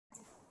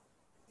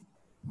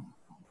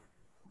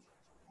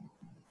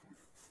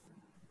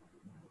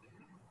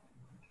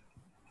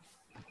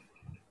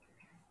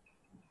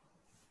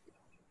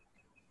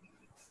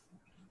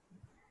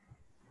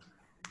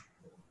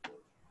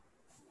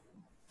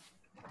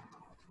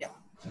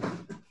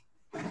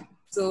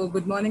So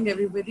good morning,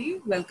 everybody.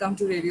 Welcome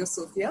to Radio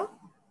Sofia.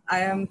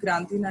 I am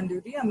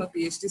Anirudh. I'm a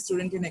PhD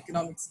student in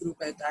economics group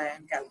at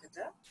IIM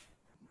Calcutta.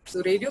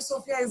 So Radio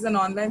Sofia is an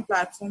online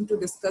platform to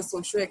discuss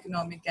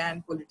socio-economic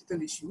and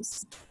political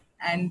issues.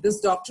 And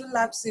this doctoral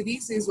lab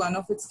series is one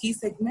of its key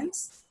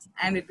segments,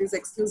 and it is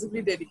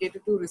exclusively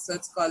dedicated to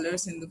research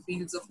scholars in the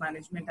fields of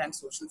management and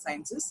social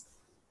sciences.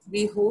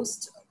 We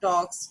host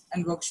talks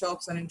and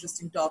workshops on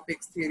interesting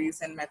topics, theories,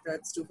 and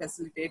methods to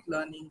facilitate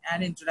learning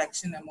and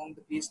interaction among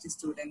the PhD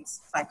students,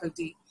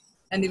 faculty,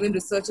 and even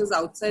researchers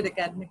outside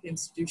academic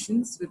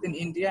institutions within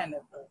India and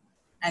abroad.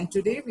 And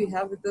today we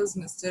have with us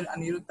Mr.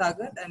 Anirudh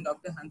Tagat and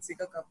Dr.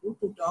 Hansika Kapoor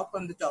to talk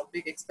on the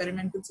topic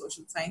experimental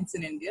social science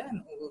in India,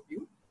 an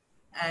overview.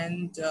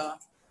 And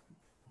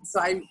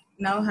so I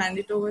now hand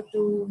it over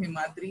to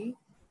Himadri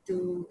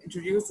to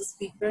introduce the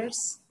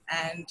speakers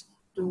and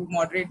to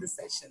moderate the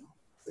session.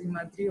 So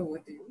Himadri, over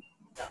to you.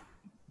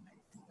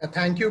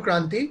 Thank you,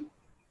 Kranti.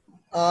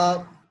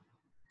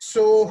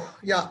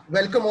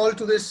 Welcome all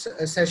to this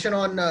session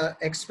on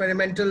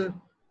experimental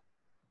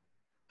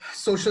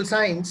social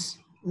science.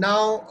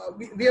 Now,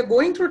 we are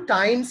going through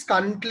times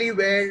currently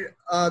where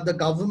the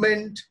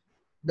government,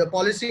 the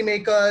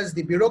policymakers,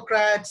 the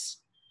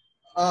bureaucrats,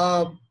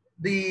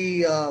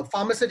 the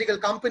pharmaceutical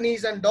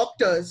companies and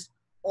doctors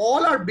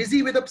all are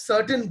busy with a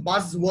certain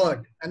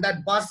buzzword, and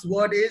that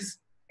buzzword is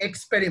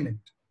experiment.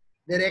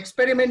 They're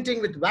experimenting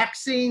with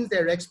vaccines,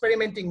 they're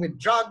experimenting with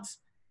drugs,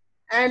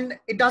 and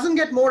it doesn't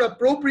get more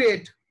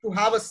appropriate to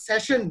have a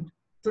session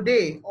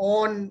today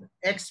on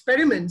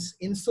experiments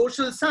in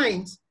social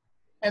science,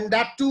 and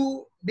that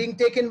too being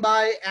taken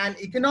by an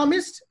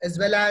economist as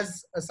well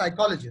as a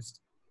psychologist.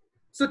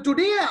 So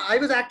today I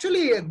was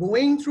actually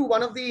going through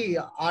one of the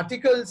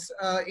articles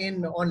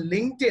on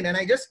LinkedIn, and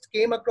I just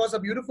came across a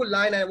beautiful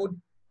line I would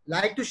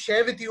like to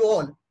share with you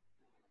all,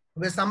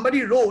 where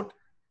somebody wrote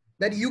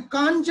that you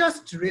can't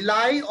just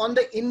rely on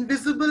the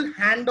invisible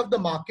hand of the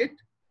market.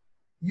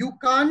 You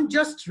can't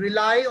just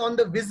rely on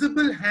the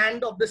visible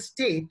hand of the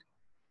state.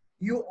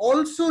 You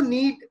also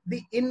need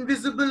the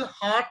invisible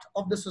heart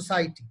of the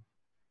society.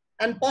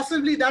 And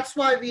possibly that's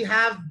why we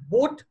have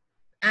both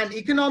an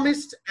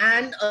economist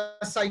and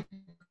a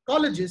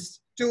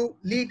psychologist to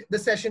lead the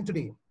session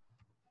today.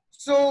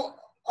 So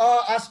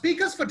our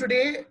speakers for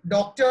today,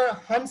 Dr.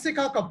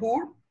 Hansika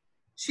Kapoor.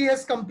 She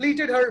has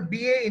completed her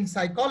BA in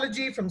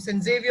psychology from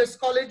St. Xavier's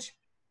College,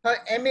 her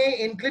MA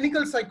in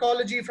clinical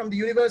psychology from the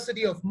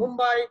University of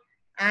Mumbai,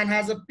 and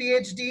has a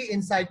PhD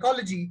in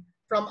psychology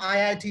from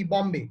IIT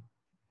Bombay.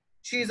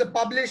 She is a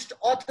published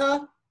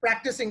author,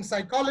 practicing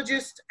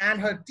psychologist, and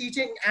her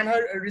teaching and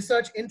her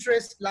research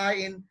interests lie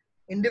in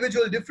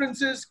individual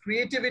differences,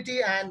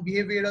 creativity, and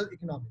behavioral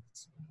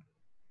economics.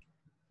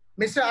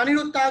 Mr.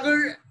 Anirudh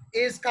Tagat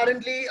is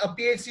currently a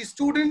PhD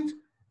student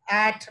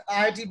at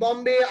IIT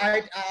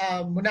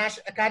Bombay-Monash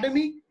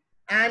Academy,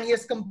 and he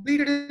has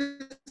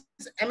completed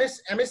his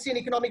MSc in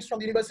economics from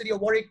the University of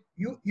Warwick,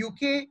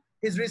 UK.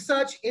 His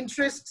research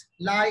interests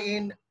lie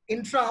in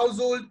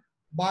intra-household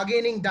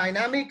bargaining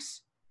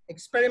dynamics,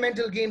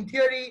 experimental game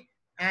theory,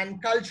 and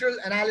cultural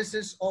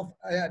analysis of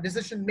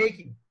decision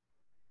making.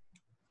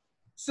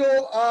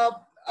 So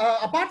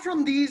apart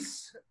from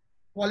these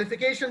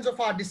qualifications of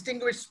our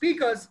distinguished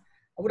speakers,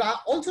 I would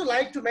also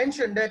like to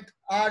mention that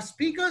our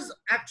speakers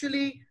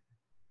actually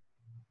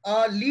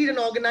lead an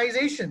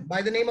organization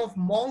by the name of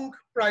Monk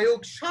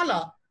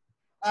Prayogshala,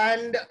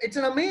 and it's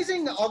an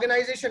amazing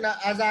organization,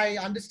 as I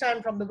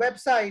understand from the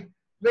website,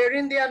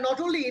 wherein they are not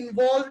only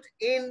involved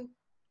in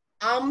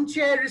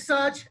armchair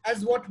research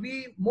as what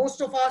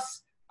most of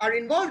us are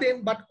involved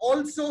in, but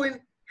also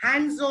in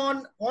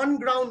hands-on,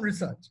 on-ground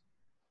research.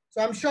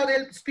 So I'm sure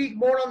they'll speak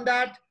more on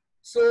that.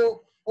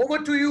 So over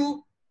to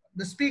you,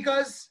 the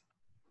speakers,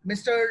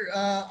 Mr.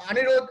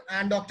 Anirudh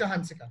and Dr.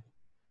 Hansika.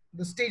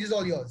 The stage is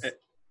all yours.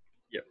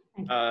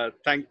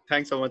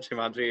 Thanks so much,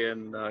 Himadri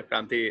and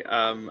Kranti.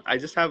 I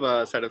just have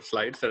a set of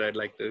slides that I'd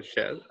like to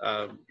share.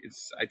 I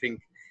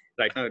think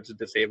right now it's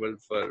disabled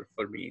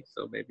for me,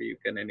 so maybe you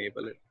can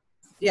enable it.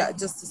 Yeah,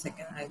 just a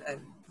second.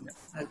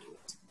 I'll do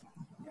it.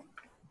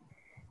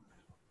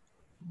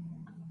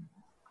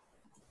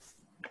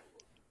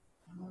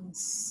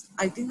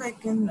 I think I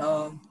can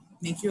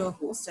make you a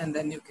host, and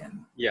then you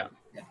can. Yeah.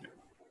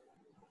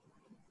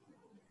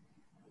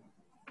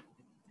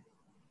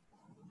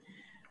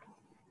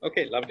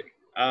 Okay, lovely.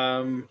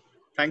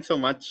 Thanks so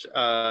much,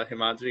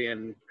 Himadri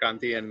and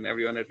Kranti and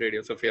everyone at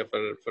Radio Sofia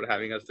for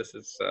having us. This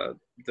is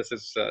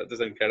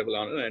an incredible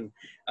honor, and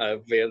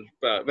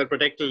we're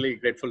particularly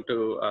grateful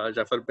to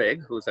Jafar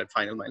Beg, who's at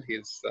Final Mile.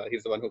 He's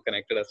the one who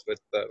connected us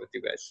with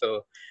you guys.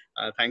 So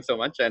thanks so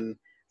much, and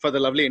for the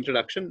lovely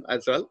introduction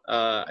as well.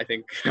 I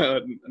think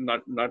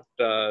not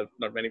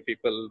many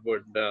people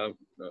would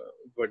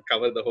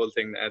cover the whole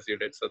thing as you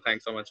did. So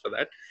thanks so much for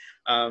that.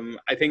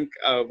 I think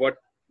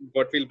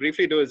what we'll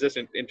briefly do is just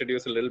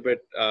introduce a little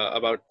bit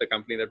about the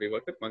company that we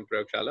work with, Monk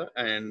Prayogshala,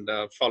 and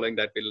following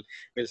that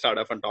we'll start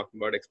off on talking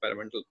about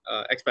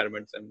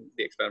experiments and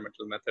the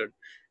experimental method.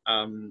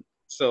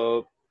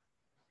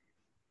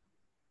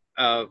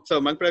 So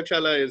Mang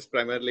Prayogshala is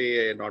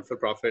primarily a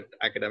not-for-profit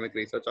academic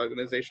research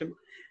organization,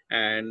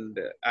 and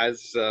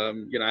as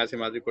as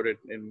Himadri put it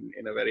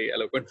in a very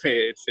eloquent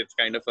way, it's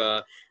kind of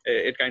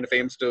it kind of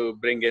aims to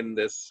bring in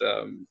this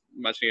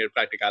much needed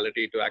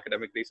practicality to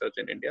academic research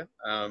in India,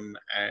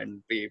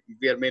 and we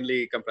are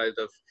mainly comprised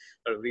of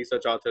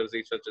research authors,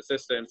 research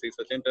assistants,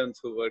 research interns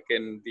who work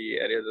in the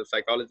areas of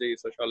psychology,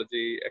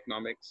 sociology,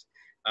 economics,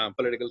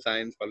 political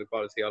science, public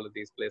policy, all of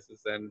these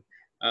places. And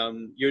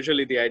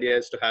usually the idea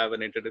is to have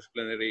an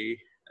interdisciplinary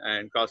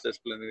and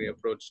cross-disciplinary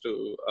approach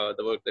to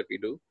the work that we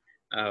do.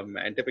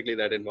 And typically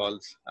that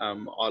involves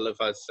all of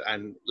us,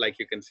 and like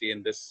you can see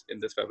in this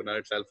webinar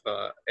itself,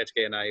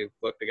 HK and I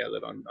work together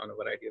on a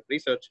variety of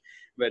research,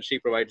 where she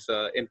provides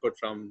input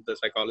from the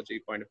psychology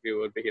point of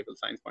view or behavioral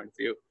science point of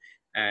view,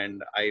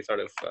 and I sort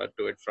of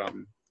do it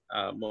from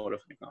more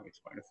of an economics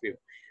point of view.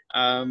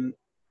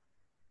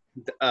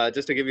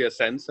 Just to give you a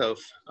sense of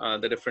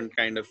the different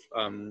kind of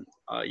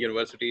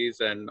universities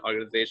and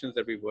organizations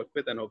that we work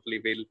with, and hopefully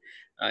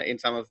we'll in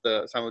some of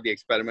the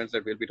experiments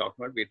that we'll be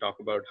talking about, we talk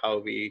about how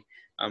we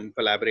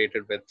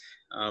collaborated with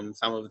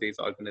some of these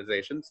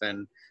organizations,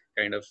 and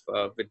kind of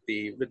with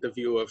the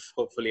view of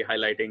hopefully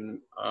highlighting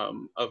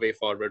a way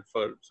forward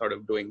for sort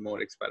of doing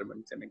more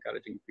experiments and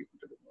encouraging people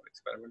to do more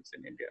experiments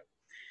in India.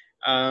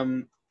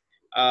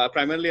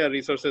 Primarily, our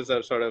resources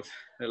are sort of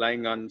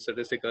relying on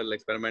statistical,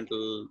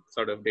 experimental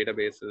sort of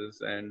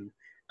databases, and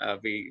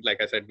we,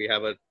 like I said, we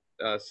have a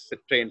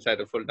trained set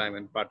of full-time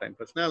and part-time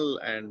personnel,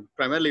 and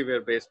primarily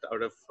we're based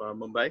out of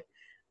Mumbai,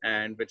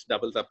 and which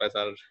doubles up as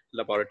our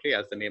laboratory,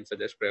 as the name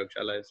suggests.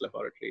 Prayogshala is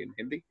laboratory in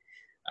Hindi.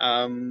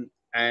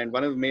 And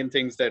one of the main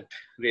things that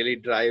really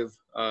drive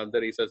the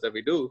research that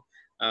we do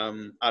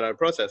are our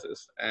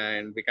processes,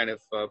 and we kind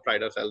of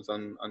pride ourselves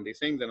on these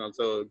things. And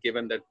also,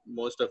 given that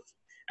most of,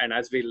 and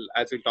as we'll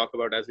talk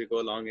about as we go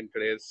along in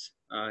today's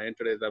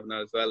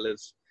webinar as well,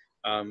 is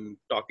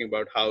talking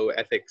about how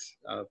ethics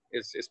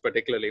is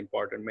particularly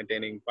important.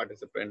 Maintaining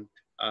participant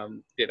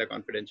data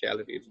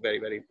confidentiality is very,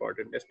 very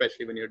important,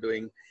 especially when you're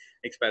doing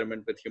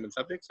experiment with human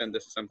subjects. And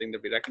this is something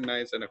that we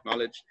recognize and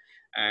acknowledge,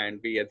 and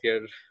we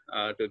adhere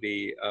to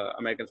the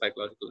American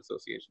Psychological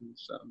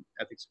Association's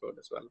ethics code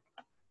as well.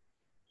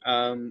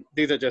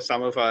 These are just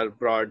some of our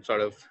broad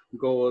sort of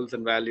goals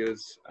and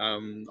values.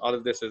 All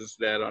of this is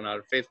there on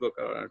our Facebook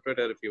or on our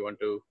Twitter if you want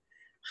to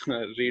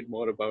read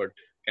more about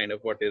kind of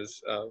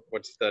what's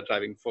the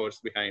driving force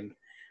behind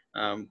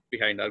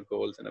our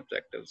goals and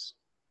objectives.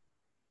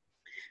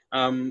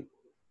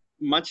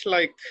 Much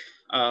like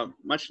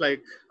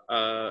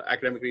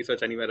academic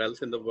research anywhere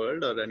else in the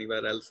world, or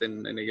anywhere else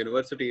in a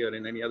university or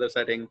in any other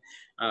setting,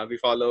 we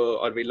follow,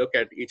 or we look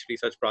at each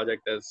research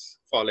project as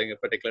following a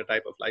particular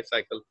type of life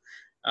cycle.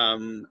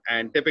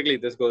 And typically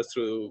this goes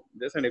through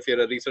this, and if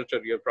you're a researcher,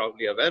 you're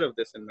probably aware of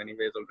this in many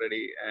ways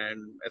already.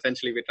 And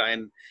essentially we try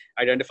and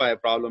identify a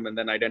problem, and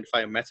then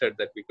identify a method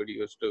that we could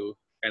use to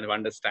kind of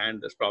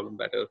understand this problem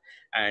better.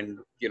 And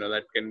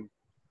that can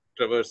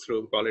traverse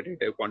through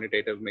qualitative,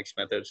 quantitative, mixed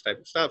methods type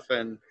of stuff.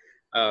 And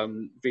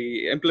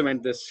we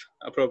implement this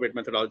appropriate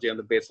methodology on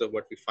the basis of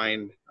what we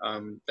find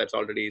that's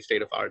already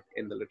state of art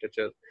in the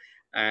literature.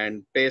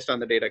 And based on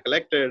the data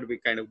collected, we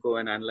kind of go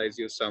and analyze,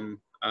 use some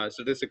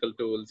statistical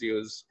tools,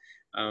 use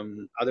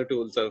other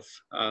tools of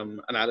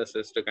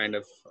analysis to kind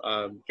of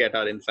get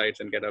our insights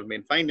and get our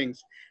main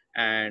findings.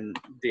 And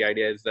the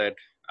idea is that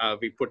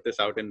we put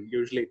this out in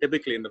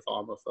typically in the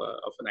form of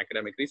an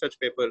academic research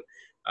paper,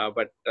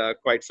 but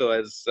quite so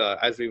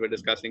as we were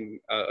discussing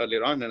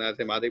earlier on, and as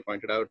Himadri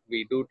pointed out,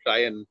 we do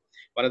try, and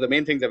one of the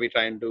main things that we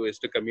try and do is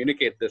to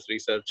communicate this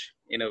research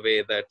in a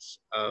way that's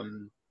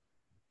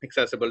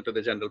accessible to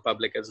the general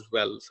public as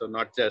well. So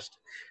not just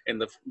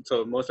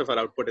so most of our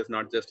output is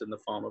not just in the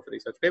form of a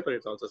research paper,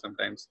 it's also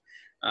sometimes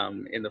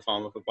in the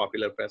form of a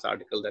popular press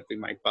article that we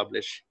might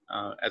publish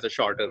as a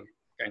shorter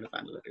kind of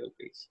analytical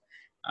piece.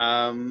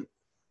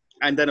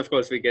 And then, of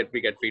course, we get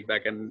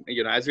feedback, and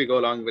as we go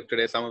along with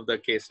today, some of the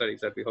case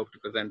studies that we hope to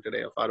present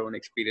today of our own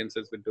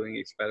experiences with doing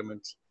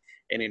experiments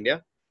in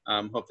India,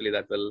 hopefully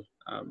that'll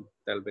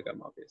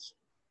become obvious.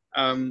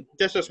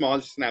 Just a small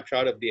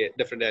snapshot of the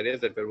different areas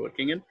that we're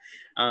working in.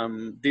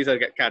 These are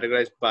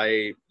categorized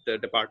by the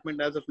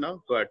department as of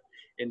now, but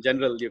in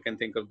general, you can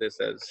think of this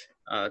as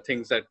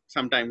things that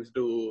sometimes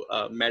do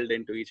meld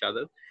into each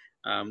other.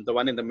 The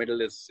one in the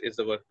middle is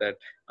the work that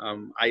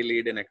I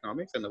lead in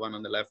economics, and the one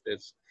on the left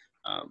is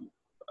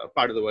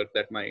part of the work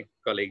that my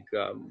colleague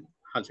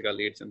Hansika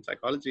leads in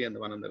psychology, and the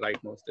one on the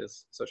rightmost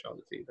is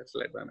sociology, that's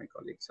led by my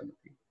colleague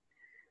Samati.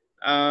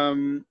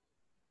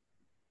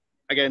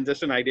 Again,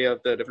 just an idea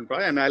of the different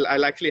projects, and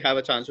I'll actually have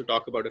a chance to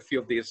talk about a few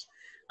of these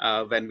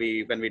when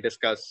we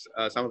discuss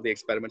some of the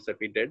experiments that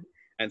we did,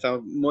 and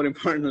more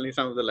importantly,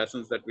 some of the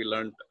lessons that we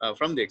learned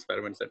from the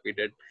experiments that we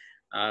did.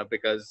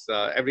 Because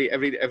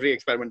every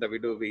experiment that we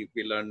do, we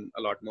learn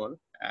a lot more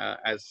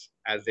as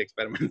the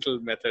experimental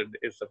method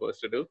is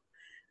supposed to do.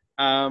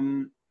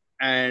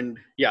 And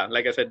yeah,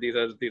 like I said, these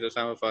are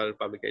some of our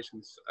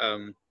publications,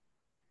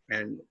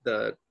 and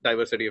the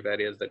diversity of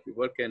areas that we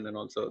work in, and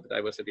also the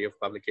diversity of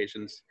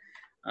publications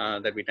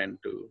that we tend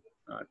to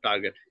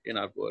target in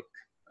our work.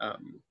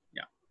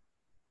 Yeah.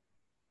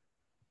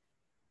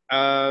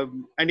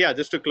 And yeah,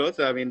 just to close,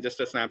 I mean, just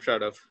a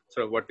snapshot of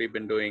sort of what we've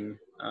been doing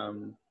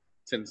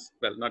since,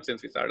 well, not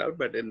since we started out,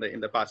 but in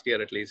the past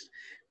year at least.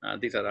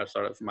 These are our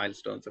sort of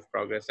milestones of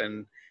progress.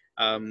 And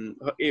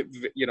if,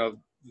 you know,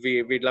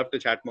 we'd love to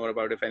chat more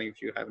about if any of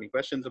you have any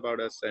questions about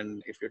us,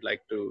 and if you'd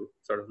like to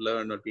sort of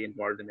learn or be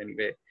involved in any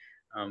way,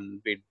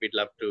 we'd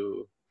love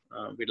to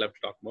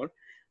talk more.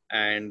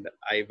 And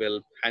I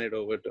will hand it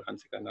over to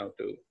Hansika now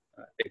to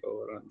take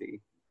over on the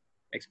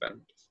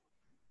experiments.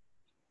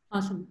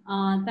 Awesome.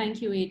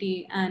 Thank you,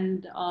 A.T.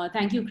 And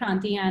thank you,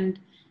 Kranti and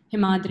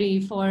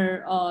Himadri,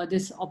 for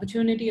this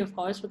opportunity, of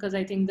course, because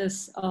I think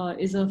this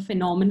is a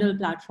phenomenal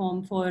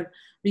platform for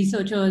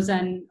researchers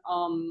and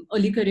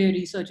early career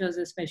researchers,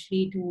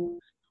 especially, to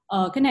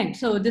connect.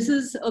 So this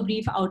is a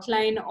brief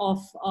outline of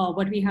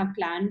what we have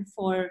planned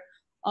for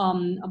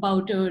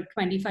about a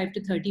 25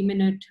 to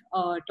 30-minute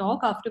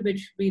talk, after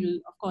which we'll,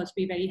 of course,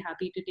 be very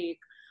happy to take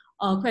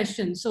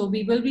questions. So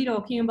we will be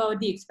talking about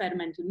the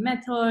experimental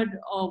method,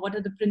 what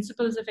are the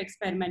principles of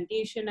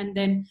experimentation, and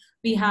then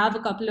we have a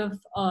couple of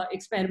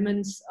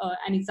experiments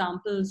and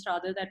examples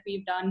rather that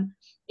we've done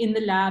in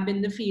the lab,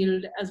 in the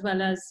field, as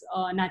well as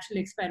natural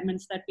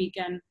experiments that we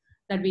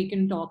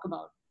can talk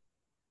about.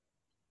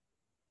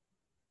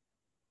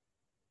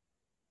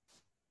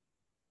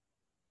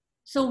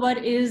 So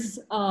what is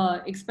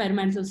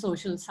experimental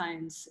social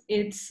science?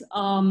 It's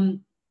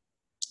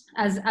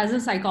as a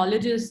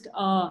psychologist,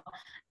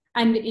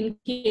 and in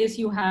case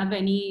you have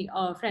any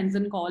friends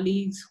and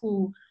colleagues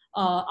who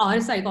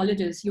are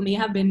psychologists, you may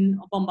have been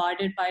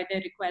bombarded by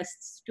their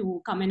requests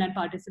to come in and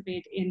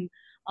participate in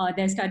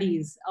their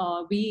studies.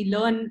 We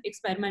learn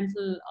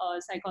experimental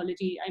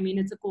psychology. I mean,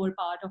 it's a core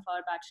part of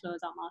our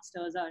bachelor's, our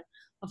master's, our,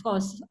 of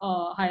course,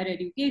 higher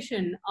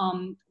education.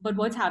 But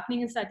what's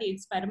happening is that the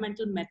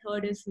experimental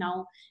method is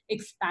now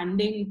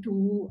expanding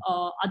to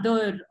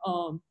other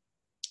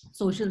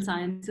social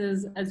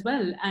sciences as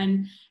well,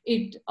 and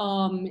it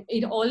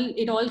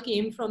all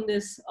came from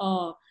this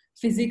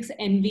physics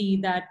envy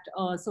that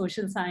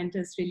social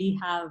scientists really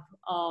have.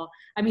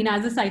 I mean,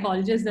 as a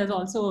psychologist, there's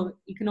also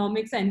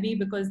economics envy,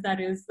 because that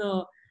is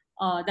the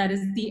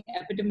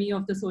epitome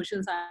of the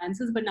social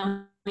sciences. But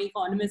now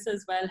economists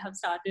as well have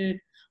started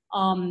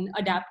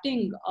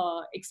adapting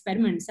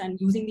experiments and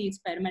using the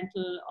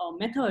experimental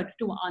method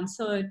to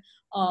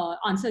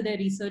answer their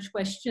research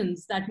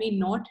questions that may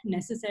not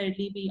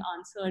necessarily be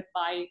answered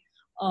by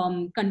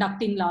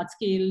conducting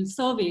large-scale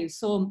surveys.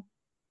 So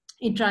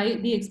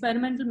the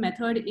experimental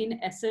method, in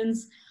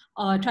essence,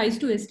 tries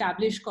to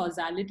establish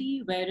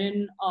causality,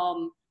 wherein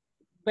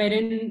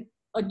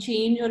a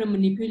change or a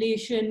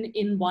manipulation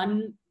in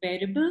one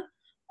variable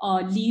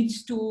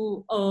leads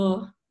to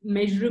a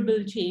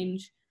measurable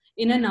change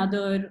in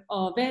another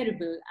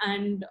variable.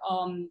 And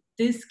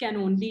this can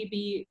only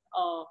be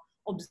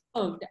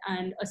observed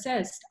and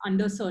assessed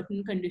under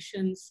certain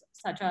conditions,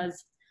 such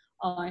as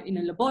in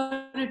a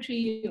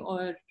laboratory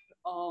or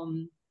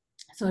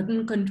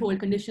certain control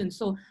conditions.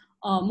 So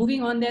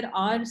moving on, there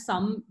are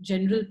some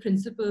general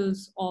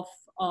principles of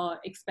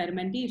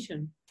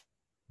experimentation.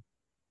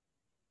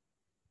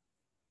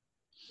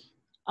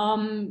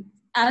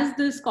 As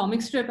this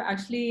comic strip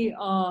actually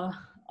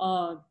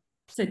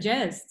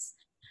suggests,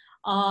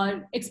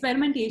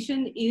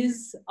 experimentation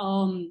is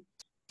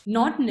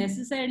not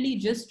necessarily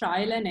just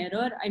trial and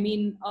error. I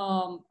mean,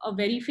 a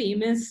very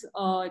famous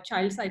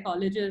child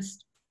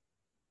psychologist,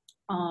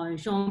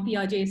 Jean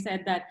Piaget,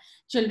 said that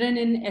children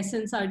in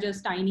essence are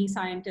just tiny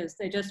scientists.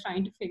 They're just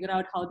trying to figure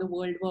out how the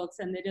world works,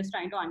 and they're just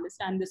trying to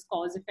understand this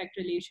cause-effect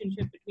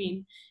relationship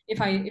between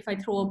if I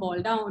throw a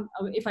ball down,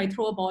 if I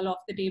throw a ball off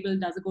the table,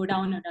 does it go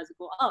down or does it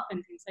go up,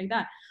 and things like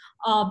that.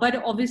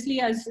 But obviously,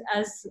 as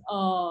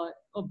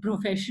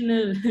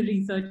professional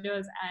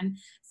researchers and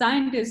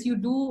scientists, you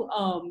do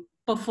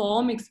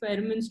perform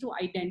experiments to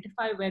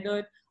identify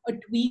whether a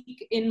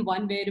tweak in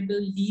one variable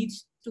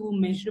leads to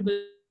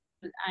measurable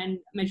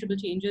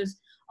changes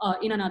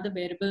in another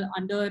variable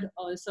under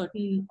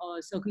certain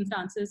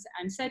circumstances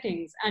and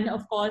settings. And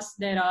of course,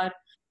 there are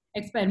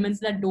experiments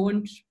that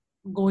don't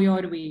go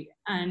your way,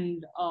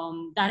 and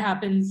that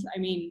happens, I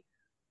mean,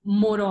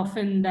 more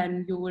often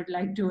than you would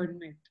like to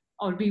admit,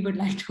 or we would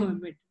like to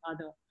admit,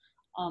 rather.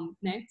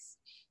 Next.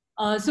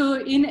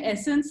 So in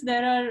essence,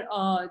 there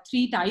are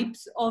three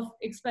types of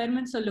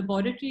experiments. So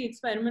laboratory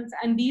experiments,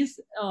 and these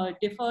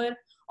differ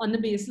on the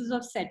basis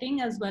of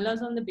setting as well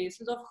as on the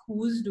basis of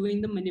who's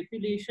doing the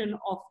manipulation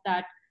of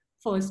that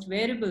first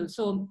variable.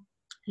 So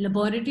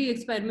laboratory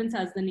experiments,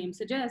 as the name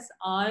suggests,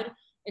 are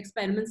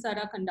experiments that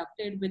are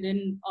conducted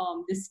within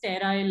the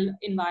sterile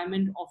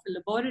environment of a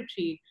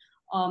laboratory,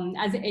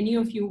 as any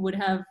of you would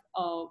have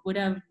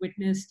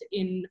witnessed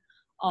in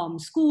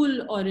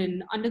school or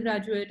in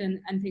undergraduate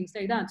and things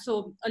like that.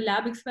 So a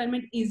lab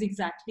experiment is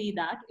exactly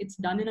that. It's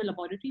done in a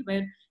laboratory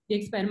where the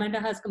experimenter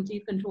has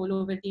complete control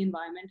over the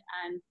environment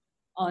and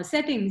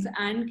settings,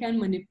 and can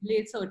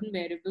manipulate certain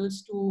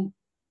variables to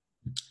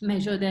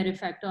measure their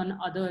effect on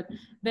other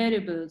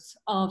variables.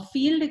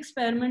 Field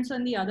experiments,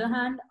 on the other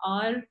hand,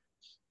 are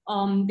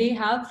they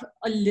have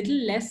a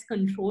little less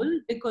control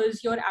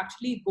because you're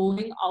actually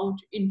going out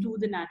into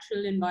the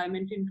natural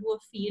environment, into a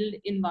field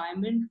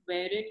environment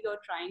wherein you're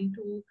trying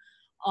to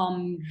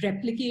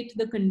replicate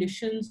the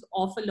conditions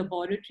of a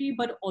laboratory,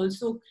 but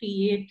also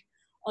create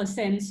a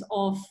sense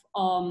of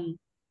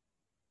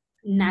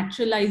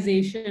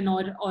naturalization,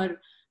 or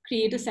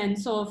create a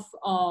sense of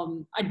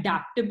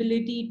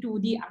adaptability to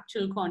the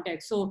actual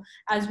context. So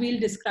as we'll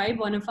describe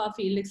one of our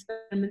field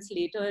experiments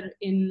later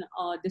in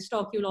this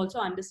talk, you'll also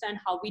understand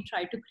how we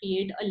try to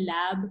create a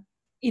lab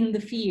in the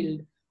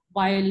field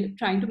while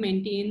trying to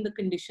maintain the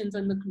conditions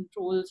and the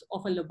controls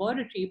of a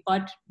laboratory,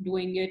 but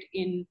doing it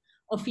in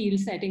a field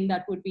setting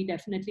that would be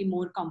definitely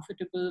more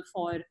comfortable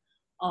for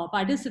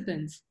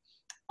participants.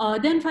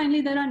 Then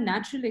finally, there are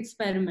natural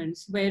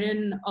experiments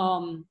wherein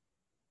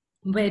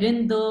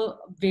the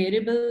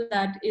variable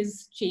that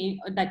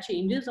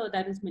changes or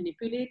that is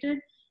manipulated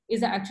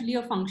is actually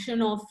a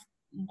function of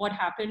what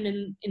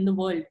happened in the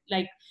world.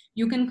 Like,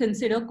 you can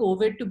consider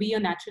COVID to be a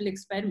natural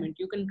experiment.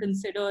 You can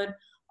consider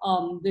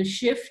the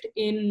shift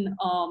in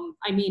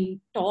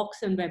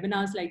talks and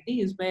webinars like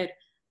these, where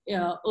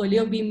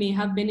earlier we may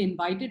have been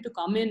invited to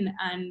come in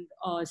and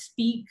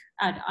speak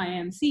at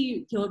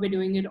IMC. Here we're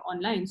doing it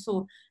online.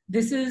 So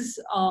this is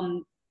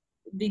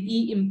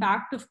the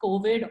impact of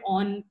COVID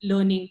on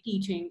learning,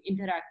 teaching,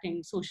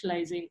 interacting,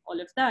 socializing, all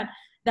of that.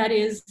 That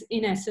is,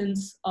 in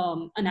essence,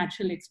 a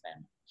natural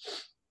experiment.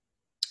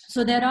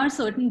 So there are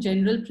certain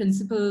general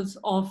principles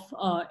of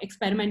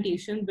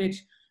experimentation,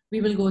 which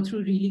we will go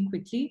through really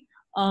quickly.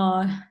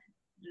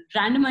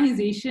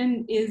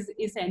 Randomization is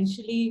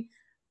essentially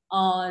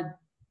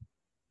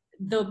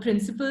the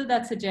principle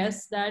that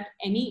suggests that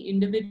any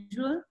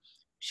individual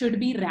should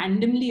be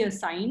randomly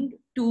assigned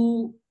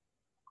to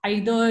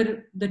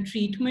either the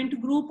treatment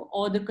group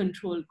or the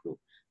control group.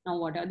 Now,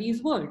 what are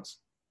these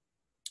words?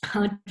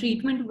 A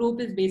treatment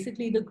group is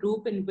basically the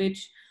group in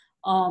which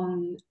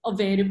a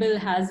variable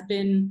has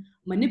been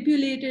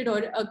manipulated,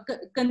 or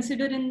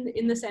considered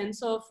in the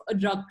sense of a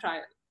drug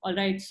trial. All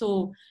right.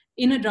 So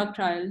in a drug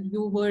trial,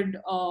 you would,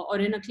 or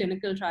in a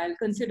clinical trial,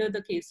 consider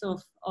the case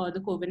of the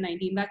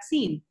COVID-19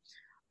 vaccine.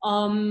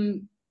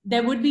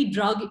 There would be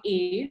drug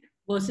A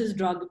versus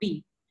drug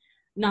B.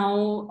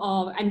 Now,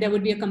 and there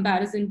would be a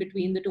comparison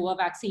between the two, of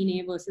vaccine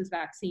A versus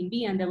vaccine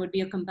B, and there would be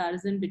a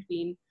comparison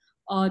between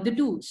the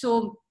two.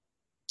 So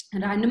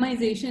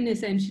randomization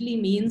essentially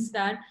means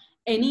that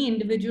any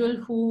individual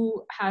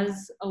who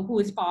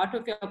is part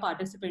of your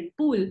participant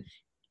pool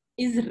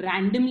is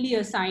randomly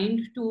assigned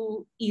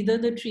to either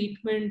the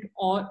treatment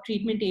A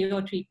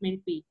or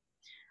treatment B.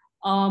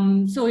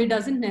 So it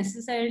doesn't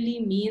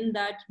necessarily mean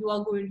that you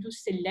are going to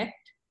select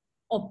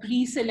or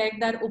pre-select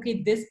that,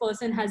 okay, this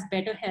person has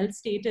better health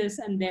status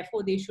and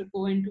therefore they should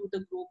go into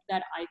the group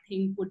that I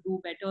think would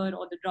do better,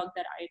 or the drug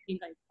that I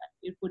think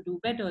it would do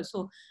better.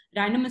 So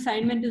random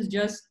assignment is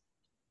just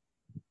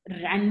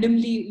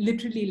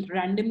literally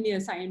randomly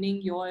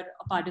assigning your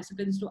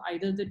participants to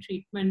either the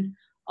treatment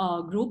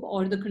group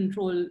or the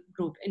control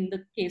group. In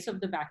the case of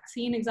the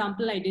vaccine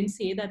example, I didn't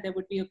say that there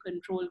would be a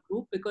control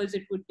group because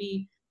it would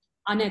be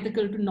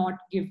unethical to not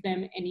give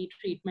them any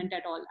treatment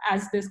at all,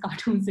 as this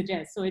cartoon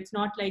suggests. So it's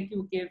not like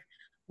you give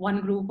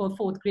one group of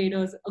fourth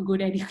graders a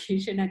good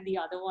education and the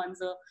other ones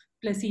a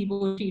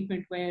placebo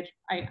treatment where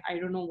I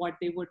don't know what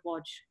they would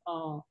watch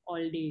all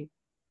day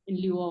in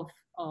lieu of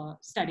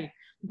studying.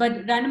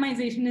 But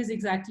randomization is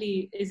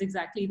exactly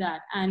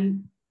that.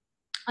 And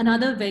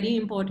another very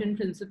important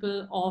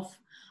principle of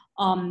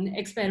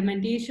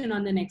experimentation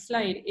on the next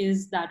slide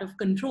is that of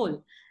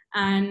control.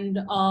 And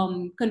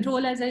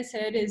control, as I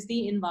said, is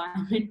the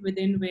environment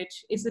within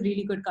which, it's a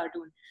really good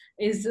cartoon,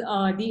 is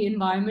the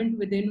environment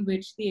within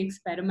which the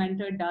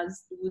experimenter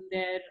does do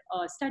their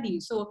study.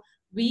 So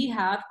we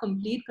have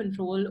complete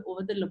control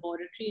over the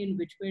laboratory in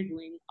which we're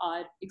doing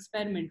our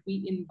experiment.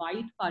 We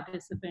invite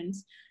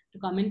participants to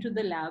come into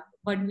the lab,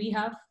 but we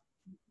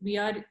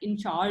are in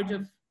charge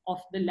of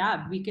the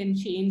lab. We can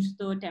change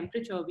the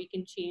temperature, we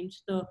can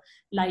change the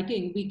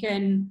lighting, we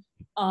can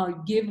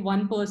give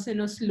one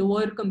person a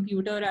slower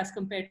computer as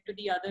compared to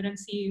the other and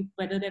see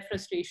whether their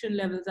frustration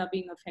levels are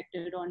being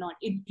affected or not.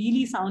 It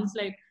really sounds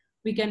like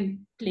we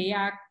can play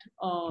act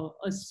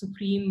a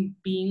supreme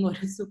being or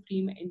a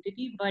supreme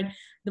entity, but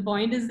the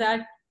point is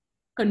that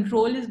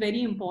control is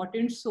very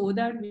important so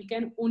that we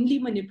can only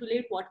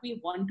manipulate what we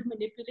want to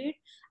manipulate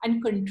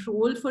and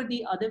control for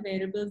the other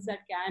variables that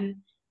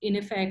can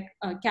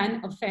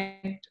can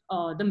affect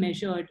the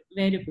measured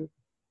variable,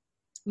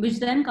 which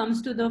then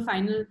comes to the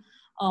final,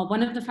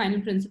 one of the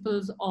final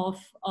principles of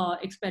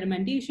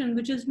experimentation,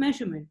 which is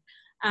measurement.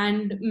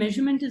 And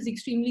measurement is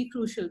extremely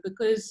crucial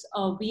because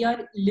we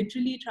are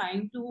literally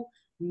trying to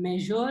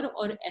measure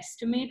or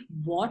estimate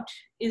what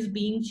is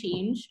being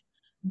changed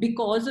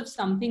because of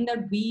something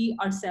that we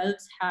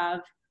ourselves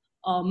have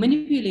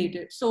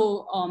manipulated.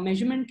 So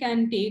measurement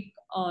can take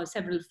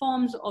several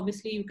forms.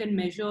 Obviously, you can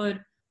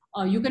measure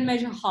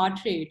heart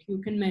rate,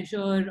 you can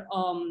measure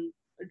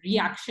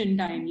reaction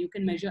time, you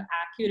can measure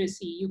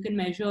accuracy, you can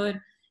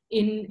measure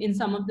in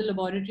some of the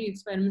laboratory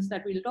experiments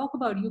that we'll talk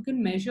about, you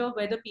can measure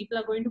whether people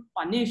are going to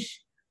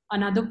punish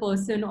another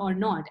person or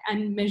not.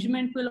 And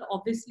measurement will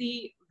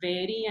obviously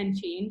vary and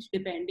change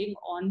depending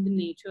on the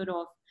nature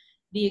of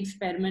the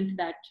experiment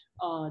that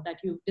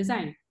you've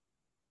designed.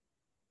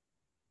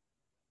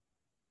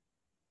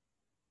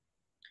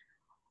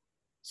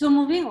 So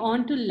moving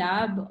on to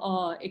lab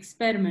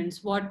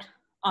experiments, what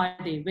are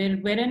they?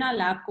 We're in our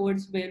lab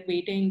codes, we're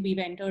waiting, we've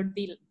entered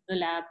the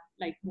lab,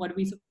 like what are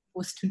we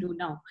supposed to do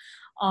now?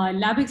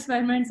 Lab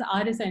experiments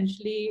are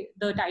essentially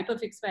the type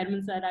of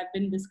experiments that I've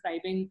been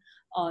describing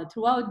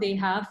throughout. They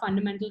have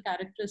fundamental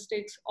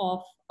characteristics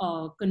of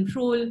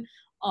control,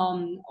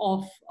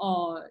 of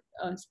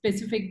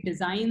specific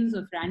designs,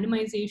 of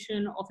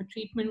randomization, of a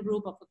treatment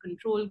group, of a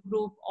control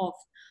group,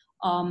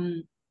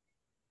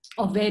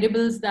 of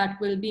variables that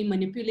will be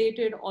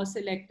manipulated or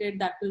selected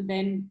that will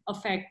then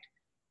affect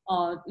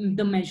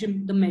the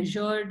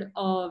measured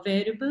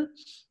variable.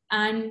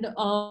 And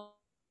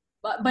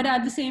but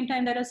at the same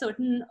time, there are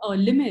certain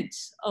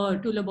limits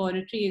to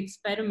laboratory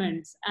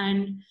experiments,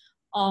 and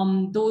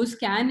those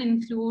can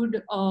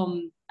include,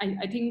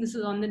 I think this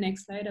is on the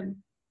next slide.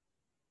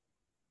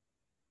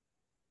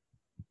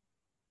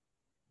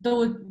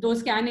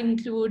 Those can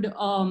include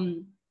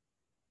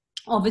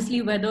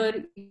obviously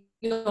whether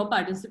your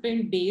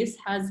participant base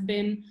has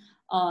been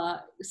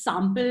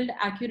sampled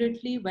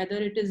accurately, whether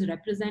it is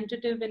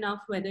representative enough,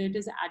 whether it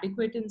is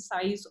adequate in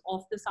size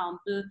of the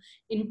sample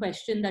in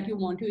question that you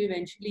want to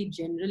eventually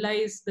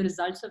generalize the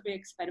results of your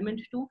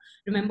experiment to.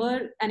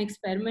 Remember, an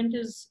experiment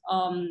is,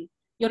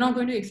 you're not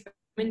going to experiment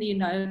the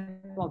entire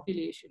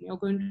population. You're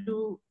going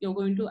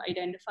to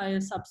identify a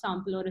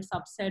subsample or a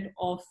subset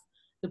of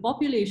the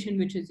population,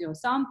 which is your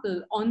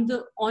sample, on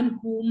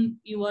whom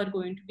you are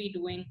going to be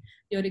doing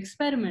your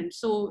experiment.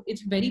 So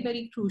it's very,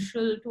 very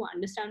crucial to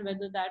understand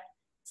whether that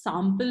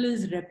sample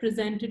is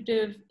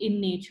representative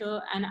in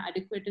nature and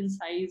adequate in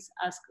size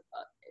as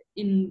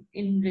in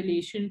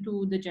relation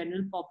to the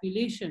general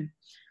population.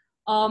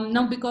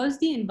 Now, because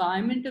the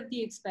environment of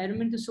the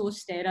experiment is so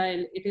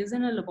sterile, it is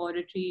in a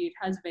laboratory, it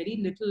has very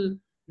little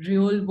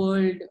real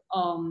world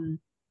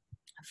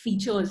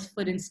features,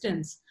 for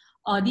instance.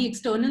 The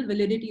external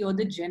validity or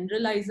the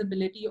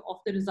generalizability of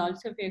the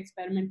results of your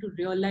experiment to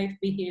real life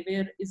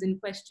behavior is in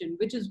question,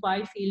 which is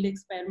why field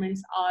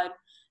experiments are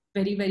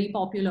very, very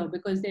popular,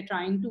 because they're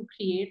trying to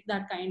create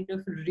that kind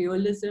of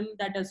realism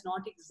that does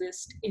not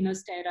exist in a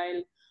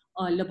sterile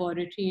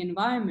laboratory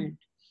environment.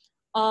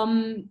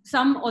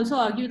 Some also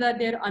argue that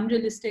they're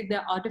unrealistic,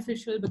 they're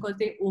artificial because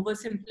they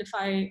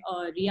oversimplify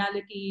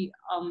reality.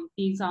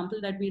 The example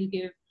that we'll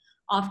give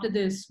after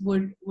this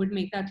would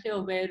make that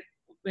clear, where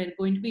we're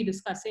going to be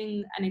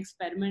discussing an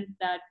experiment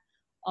that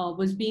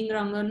was being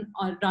run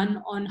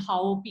on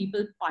how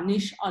people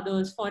punish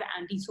others for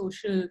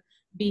antisocial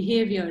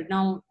behavior.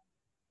 Now,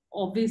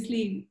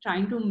 obviously,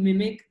 trying to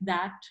mimic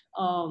that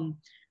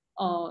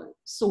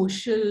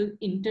social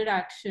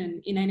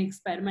interaction in an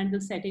experimental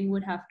setting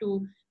would have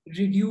to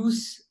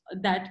reduce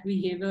that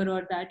behavior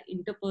or that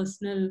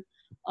interpersonal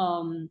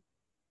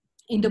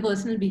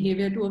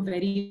behavior to a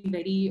very,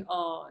 very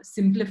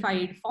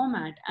simplified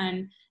format.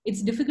 And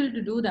it's difficult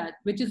to do that,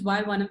 which is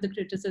why one of the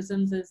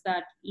criticisms is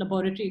that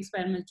laboratory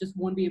experiments just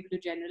won't be able to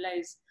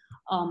generalize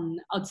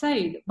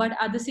outside. But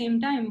at the same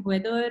time,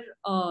 whether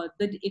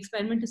the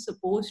experiment is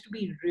supposed to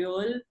be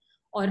real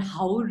or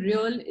how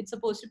real it's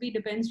supposed to be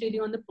depends really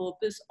on the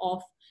purpose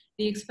of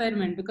the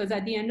experiment, because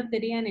at the end of the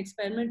day, an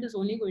experiment is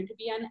only going to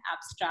be an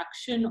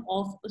abstraction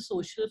of a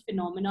social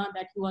phenomena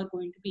that you are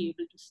going to be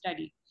able to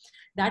study.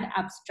 That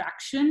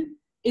abstraction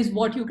is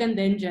what you can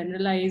then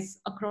generalize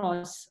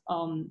across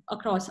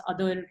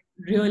other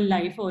real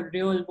life or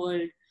real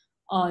world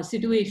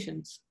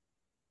situations.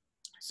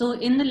 So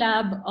in the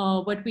lab,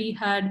 what we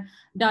had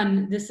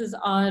done, this is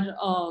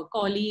our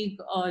colleague,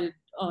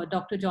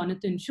 Dr.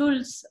 Jonathan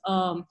Schultz,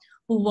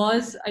 who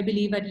was, I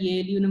believe, at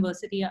Yale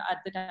University at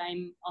the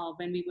time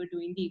when we were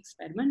doing the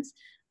experiments,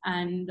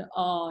 and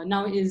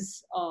now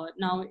is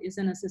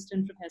an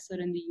assistant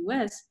professor in the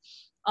US.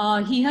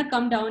 He had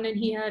come down and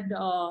he had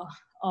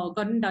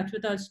got in touch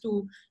with us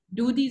to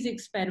do these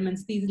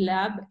experiments, these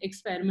lab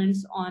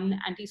experiments on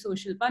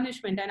antisocial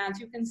punishment. And as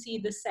you can see,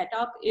 the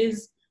setup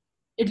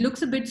it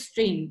looks a bit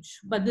strange,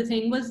 but the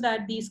thing was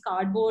that these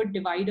cardboard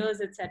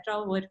dividers,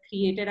 etc., were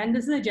created, and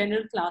this is a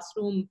general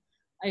classroom.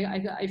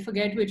 I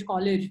forget which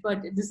college,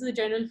 but this is a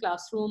general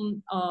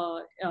classroom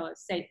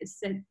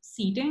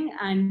seating,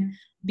 and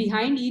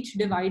behind each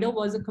divider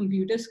was a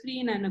computer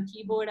screen and a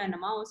keyboard and a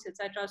mouse,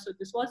 etc. So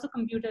this was a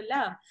computer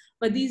lab,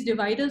 but these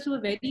dividers were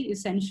very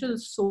essential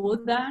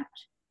so that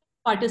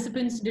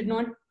participants did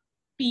not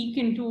peek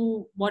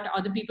into what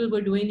other people were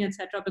doing,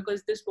 etc.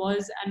 Because this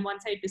was, and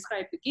once I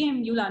describe the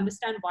game, you'll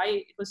understand why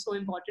it was so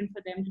important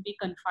for them to be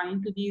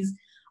confined to these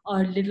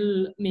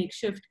little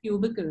makeshift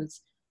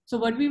cubicles. So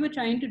what we were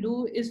trying to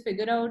do is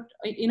figure out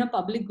in a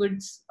public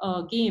goods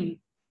game,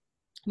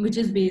 which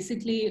is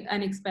basically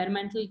an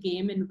experimental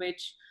game in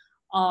which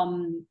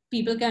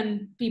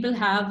People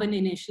have an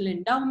initial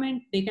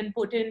endowment. They can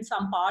put in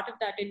some part of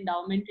that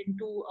endowment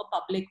into a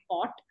public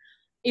pot.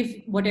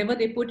 If whatever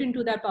they put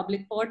into that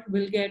public pot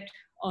will get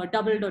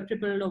doubled or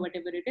tripled or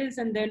whatever it is,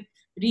 and then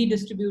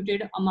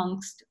redistributed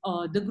amongst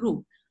the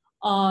group.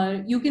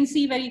 You can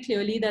see very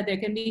clearly that there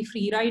can be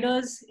free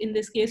riders in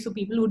this case, so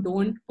people who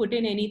don't put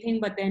in anything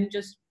but then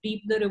just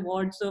reap the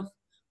rewards of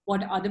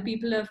what other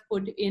people have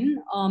put in.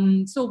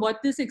 So what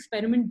this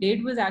experiment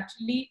did was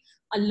actually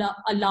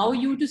allow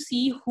you to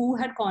see who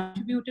had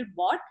contributed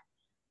what,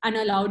 and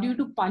allowed you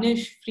to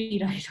punish free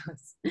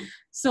riders.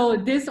 So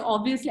this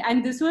obviously,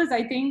 and this was,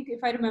 I think, if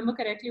I remember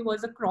correctly,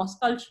 was a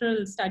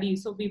cross-cultural study.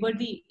 So we were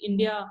the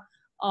India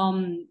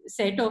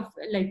set of,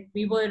 like,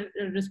 we were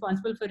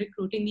responsible for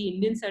recruiting the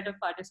Indian set of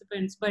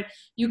participants. But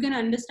you can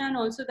understand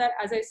also that,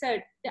 as I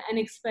said, an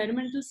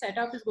experimental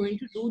setup is going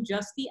to do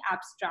just the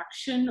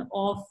abstraction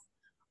of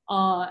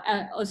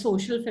a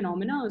social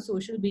phenomena, a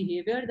social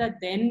behavior that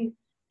then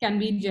can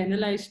be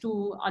generalized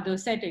to other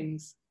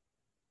settings.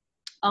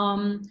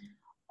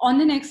 On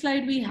the next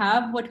slide, we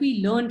have what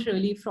we learned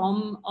really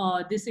from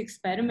this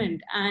experiment.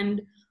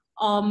 And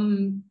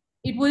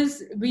it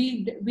was,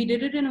 we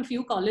did it in a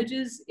few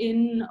colleges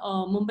in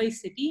Mumbai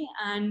city.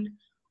 And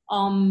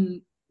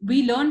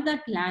we learned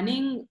that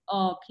planning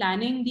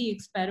the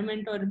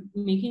experiment, or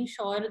making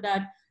sure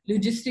that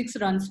logistics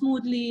run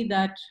smoothly,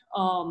 that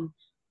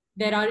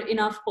there are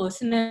enough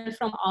personnel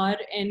from our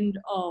end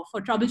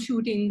for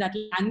troubleshooting, that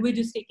language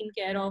is taken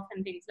care of,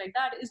 and things like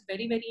that is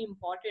very, very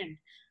important.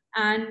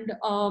 And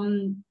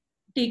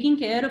taking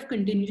care of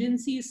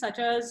contingencies such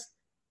as,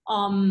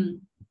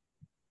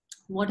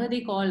 what are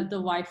they called? The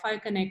Wi-Fi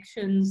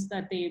connections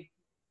that they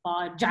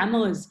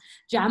jammers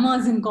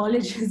in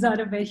colleges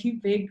are a very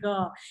big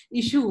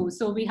issue.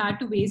 So we had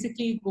to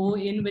basically go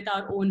in with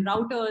our own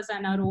routers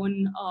and our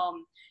own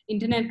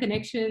internet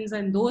connections,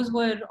 and those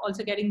were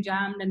also getting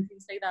jammed and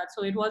things like that.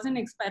 So it was an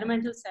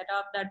experimental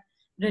setup that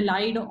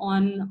relied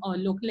on a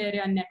local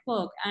area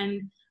network,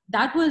 and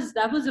that was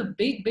a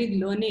big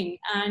learning.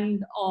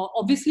 And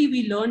obviously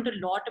we learned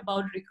a lot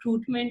about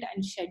recruitment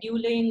and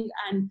scheduling,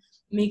 and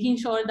making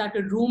sure that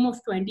a room of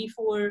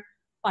 24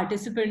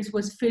 participants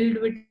was filled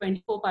with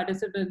 24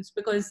 participants,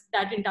 because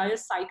that entire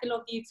cycle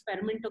of the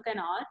experiment took an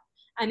hour.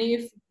 And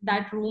if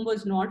that room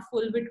was not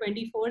full with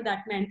 24,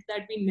 that meant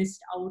that we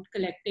missed out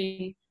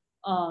collecting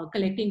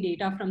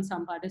data from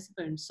some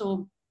participants.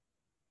 So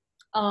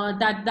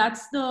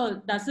that's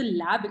the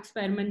lab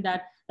experiment,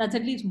 that's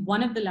at least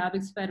one of the lab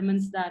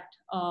experiments that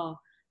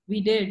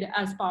we did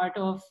as part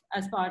of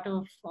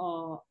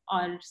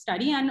our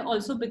study. And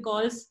also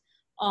because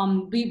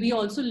we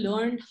also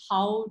learned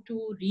how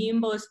to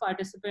reimburse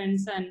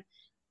participants and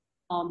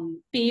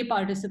pay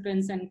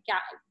participants, and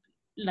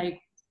like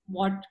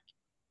what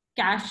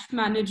cash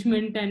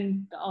management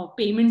and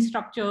payment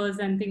structures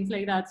and things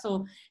like that.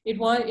 So it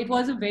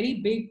was a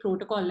very big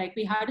protocol. Like,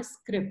 we had a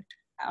script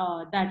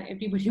that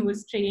everybody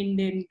was trained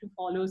in to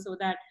follow, so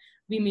that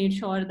we made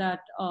sure that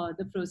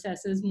the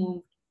processes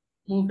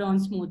moved on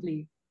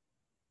smoothly.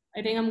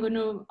 I think I'm going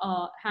to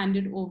hand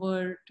it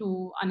over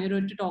to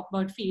Anirudh to talk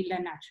about field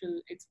and actual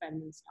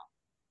experiments now.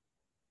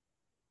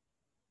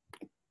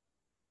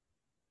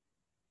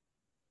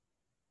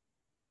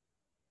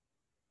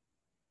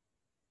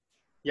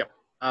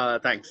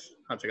 Thanks,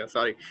 Hansika.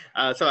 Sorry.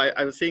 So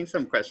I was seeing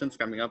some questions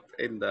coming up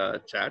in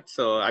the chat.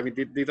 So I mean,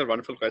 these are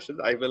wonderful questions.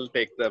 I will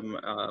take them.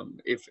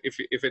 If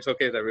it's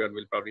okay with everyone,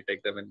 we'll probably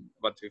take them in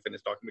once we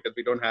finish talking, because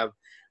we don't have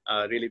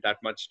really that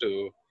much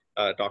to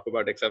talk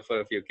about, except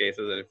for a few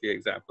cases and a few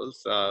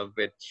examples.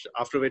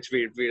 After which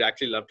we'd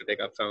actually love to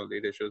take up some of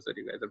these issues that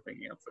you guys are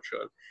bringing up for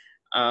sure.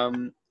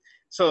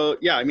 So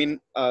yeah, I mean,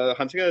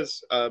 Hansika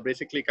has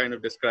basically kind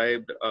of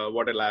described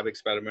what a lab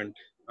experiment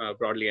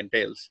broadly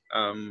entails,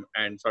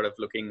 and sort of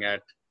looking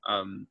at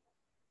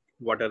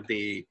what are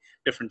the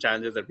different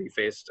challenges that we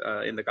faced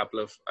in the couple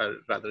of,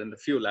 rather in the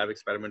few lab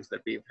experiments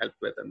that we've helped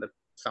with, and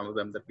some of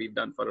them that we've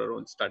done for our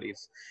own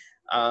studies.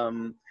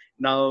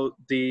 Now,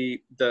 the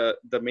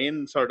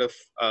main sort of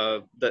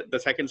the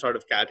second sort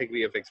of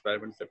category of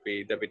experiments that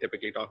we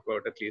typically talk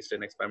about, at least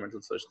in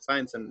experimental social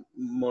science and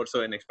more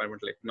so in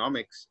experimental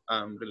economics,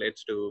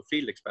 relates to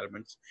field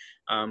experiments.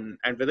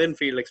 And within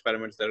field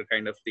experiments, there are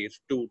kind of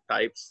these two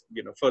types,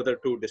 further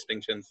two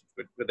distinctions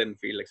within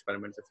field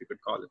experiments, if you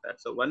could call it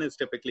that. So one is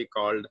typically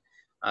called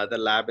the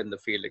lab in the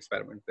field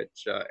experiment,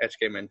 which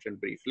HK mentioned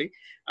briefly,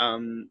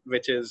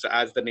 which is,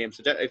 as the name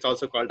suggests, it's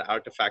also called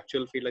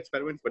artifactual field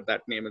experiment, but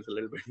that name is a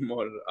little bit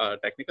more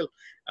technical.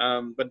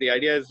 But the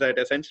idea is that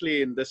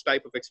essentially in this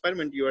type of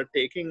experiment, you are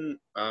taking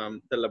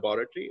the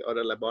laboratory or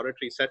a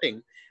laboratory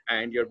setting,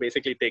 and you're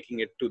basically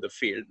taking it to the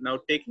field. Now,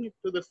 taking it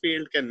to the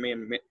field can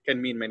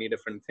mean many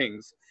different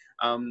things.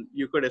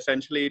 You could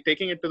essentially,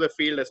 taking it to the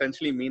field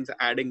essentially means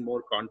adding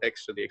more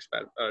context to the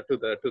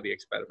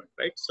experiment,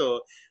 right?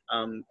 So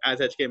as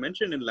HK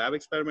mentioned, in lab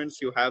experiments,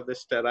 you have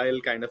this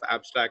sterile kind of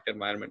abstract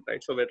environment,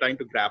 right? So we're trying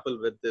to grapple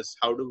with this.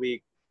 How do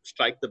we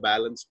strike the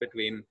balance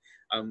between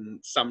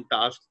some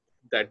task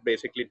that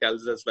basically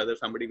tells us whether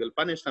somebody will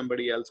punish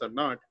somebody else or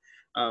not,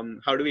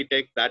 how do we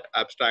take that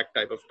abstract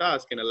type of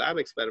task in a lab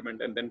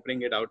experiment and then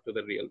bring it out to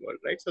the real world,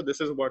 right? So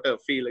this is what a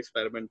field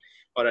experiment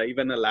or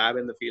even a lab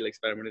in the field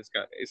experiment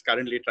is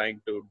currently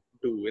trying to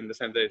do, in the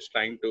sense that it's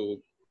trying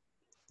to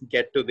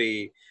get to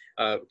the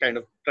kind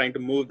of trying to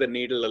move the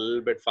needle a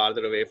little bit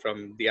farther away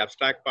from the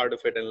abstract part of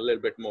it and a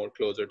little bit more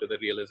closer to the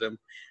realism.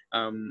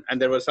 And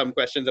there were some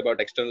questions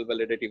about external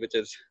validity, which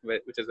is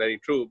very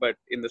true, but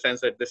in the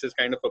sense that this is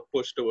kind of a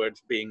push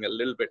towards being a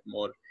little bit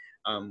more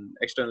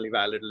externally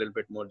valid, a little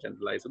bit more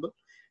generalizable.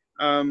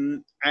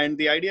 And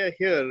the idea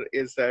here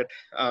is that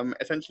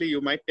essentially you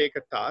might take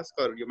a task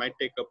or you might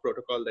take a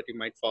protocol that you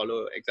might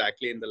follow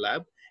exactly in the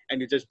lab and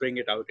you just bring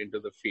it out into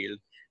the field.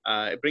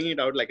 Bringing it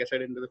out, like I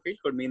said, into the field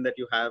could mean that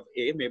you have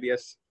maybe a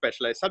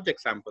specialized subject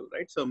sample,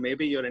 right? So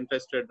maybe you're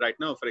interested right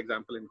now, for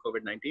example, in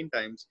COVID-19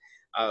 times,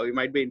 you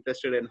might be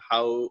interested in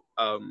how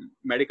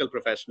medical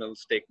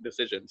professionals take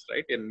decisions,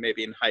 right?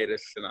 Maybe in high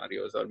risk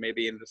scenarios, or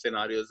maybe in the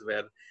scenarios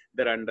where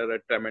they're under a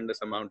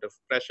tremendous amount of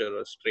pressure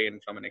or strain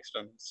from an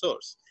external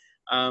source.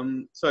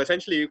 So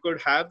essentially you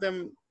could have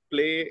them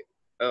play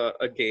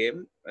a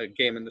game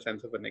in the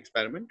sense of an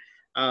experiment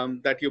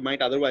that you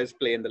might otherwise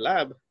play in the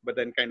lab, but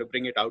then kind of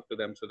bring it out to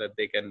them so that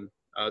they can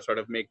sort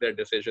of make their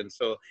decisions.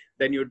 So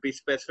then you'd be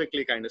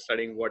specifically kind of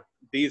studying what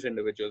these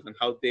individuals and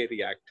how they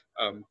react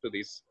to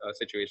these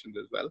situations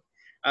as well.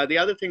 The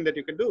other thing that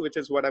you can do, which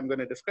is what I'm going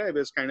to describe,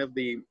 is kind of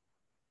the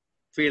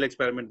field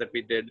experiment that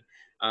we did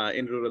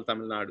in rural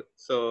Tamil Nadu.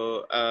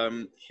 So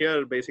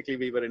here, basically,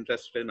 we were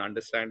interested in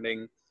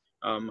understanding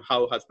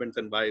how husbands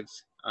and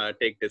wives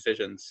take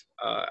decisions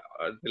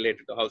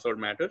related to household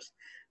matters.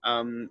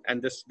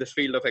 And this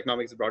field of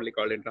economics is broadly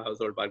called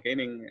intra-household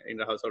bargaining,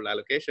 intra-household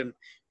allocation,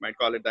 you might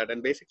call it that.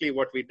 And basically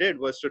what we did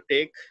was to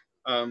take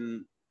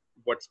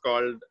what's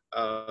called,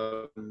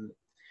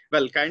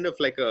 well, kind of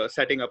like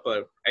setting up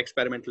a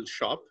experimental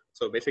shop.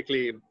 So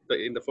basically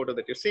in the photo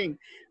that you're seeing,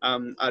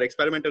 our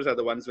experimenters are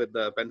the ones with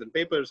the pens and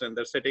papers, and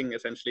they're sitting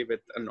essentially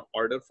with an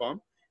order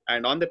form.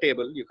 And on the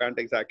table, you can't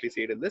exactly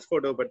see it in this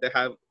photo, but they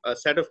have a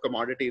set of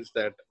commodities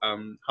that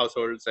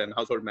households and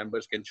household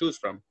members can choose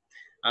from.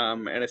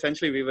 And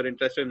essentially, we were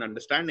interested in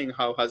understanding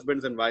how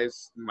husbands and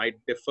wives might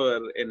differ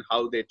in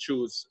how they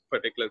choose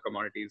particular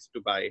commodities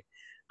to buy.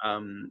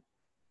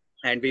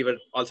 And we were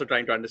also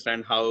trying to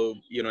understand how,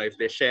 if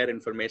they share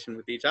information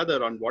with each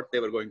other on what they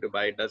were going to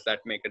buy, does that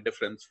make a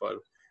difference for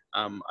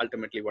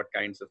ultimately what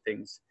kinds of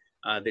things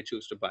they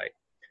choose to buy,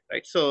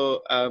 right?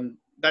 So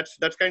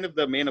that's kind of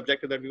the main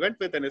objective that we went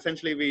with. And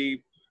essentially,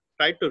 we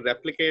tried to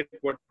replicate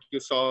what you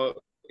saw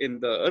in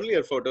the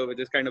earlier photo, which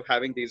is kind of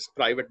having these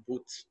private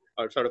booths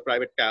or sort of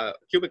private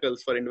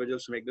cubicles for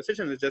individuals to make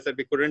decisions. It's just that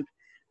we couldn't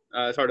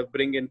sort of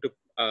bring to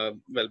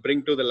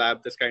the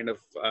lab this kind of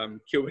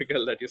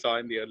cubicle that you saw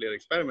in the earlier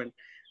experiment.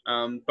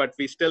 But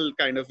we still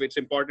it's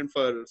important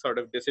for sort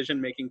of decision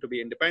making to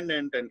be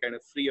independent and kind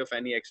of free of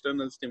any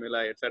external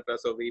stimuli, etc.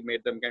 So we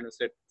made them kind of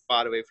sit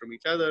far away from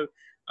each other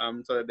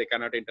so that they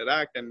cannot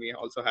interact. And we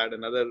also had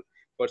another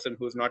person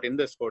who's not in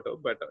this photo,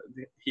 but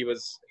he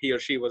or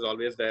she was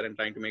always there and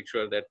trying to make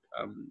sure that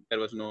there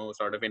was no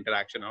sort of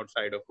interaction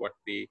outside of what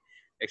the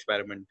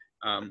experiment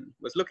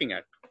was looking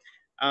at.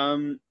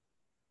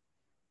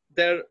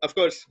 There, of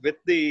course, with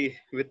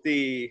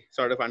the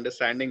sort of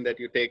understanding that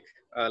you take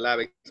a lab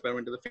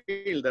experiment to the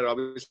field, there are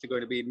obviously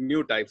going to be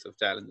new types of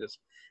challenges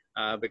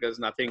because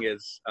nothing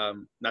is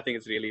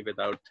really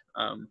without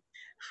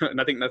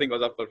nothing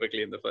goes up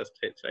perfectly in the first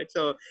stage, right?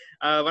 So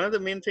one of the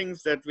main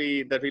things that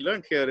we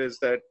learned here is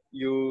that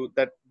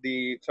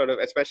the sort of,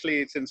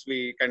 especially since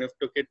we kind of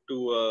took it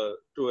to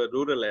a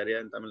rural area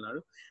in Tamil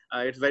Nadu,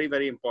 it's very,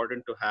 very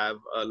important to have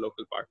a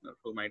local partner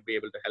who might be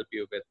able to help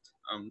you with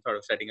sort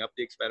of setting up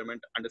the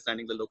experiment,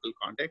 understanding the local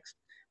context,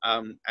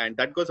 and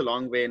that goes a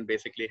long way in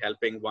basically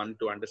helping one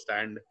to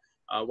understand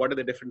what are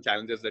the different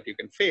challenges that you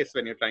can face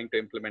when you're trying to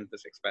implement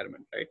this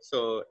experiment, right?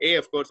 So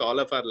of course, all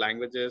of our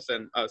languages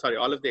and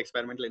all of the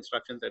experimental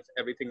instructions,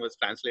 everything was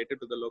translated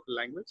to the local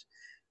language.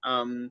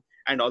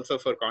 And also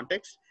for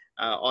context,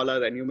 all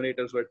our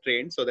enumerators were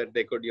trained so that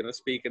they could,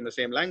 speak in the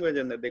same language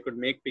and that they could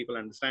make people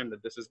understand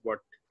that this is what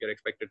you're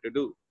expected to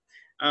do.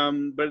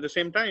 But at the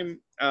same time,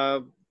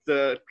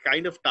 the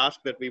kind of task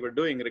that we were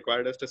doing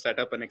required us to set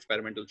up an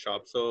experimental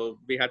shop. So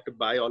we had to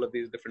buy all of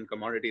these different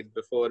commodities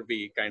before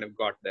we kind of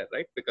got there,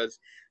 right? Because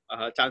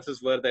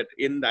chances were that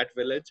in that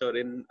village or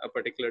in a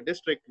particular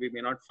district, we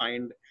may not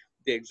find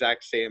the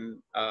exact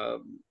same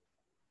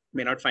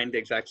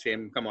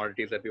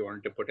commodities that we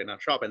wanted to put in our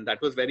shop. And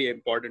that was very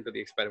important to the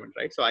experiment,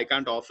 right? So I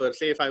can't offer,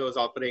 say if I was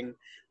offering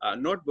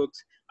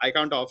notebooks, I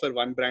can't offer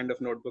one brand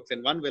of notebooks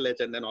in one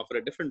village and then offer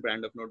a different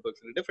brand of notebooks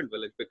in a different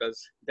village,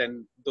 because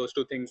then those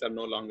two things are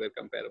no longer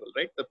comparable,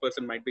 right? The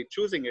person might be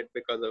choosing it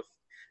because of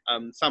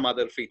some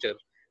other feature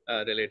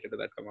related to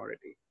that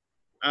commodity.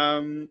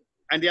 And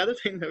the other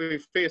thing that we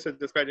faced,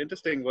 which is quite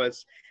interesting,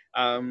 was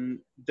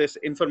this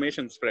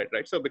information spread,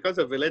 right? So because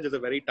a village is a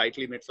very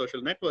tightly knit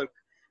social network,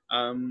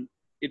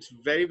 it's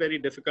very, very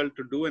difficult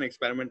to do an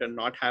experiment and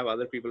not have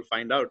other people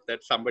find out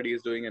that somebody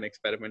is doing an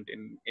experiment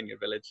in your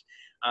village.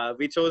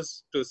 We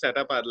chose to set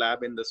up our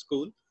lab in the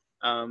school,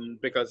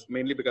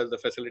 mainly because of the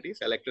facilities,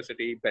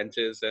 electricity,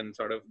 benches, and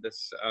sort of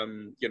this,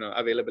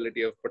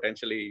 availability of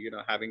potentially,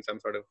 having some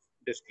sort of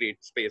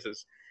discrete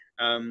spaces.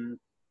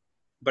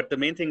 But the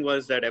main thing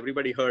was that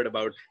everybody heard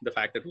about the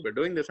fact that we were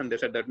doing this, and they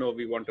said that, no,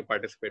 we want to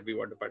participate, we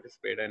want to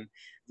participate. And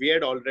we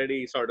had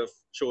already sort of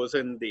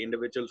chosen the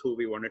individuals who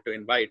we wanted to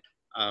invite,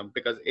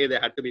 because A, they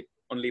had to be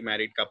only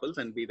married couples,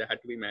 and B, they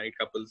had to be married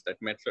couples that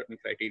met certain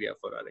criteria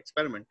for our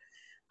experiment.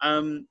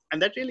 And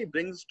that really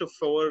brings to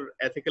fore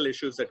ethical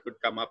issues that could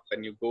come up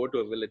when you go to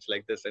a village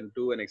like this and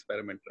do an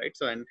experiment, right?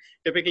 So, and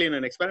typically in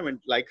an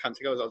experiment, like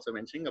Hansika was also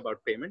mentioning about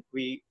payment,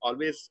 we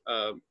always,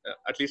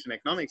 at least in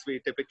economics,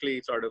 we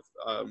typically sort of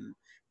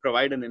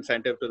provide an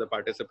incentive to the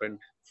participant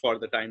for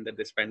the time that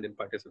they spend in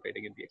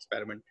participating in the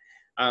experiment.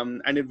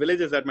 And in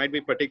villages, that might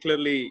be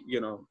particularly,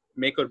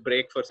 make or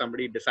break for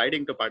somebody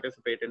deciding to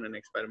participate in an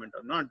experiment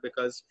or not,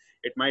 because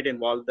it might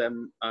involve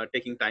them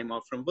taking time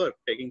off from work,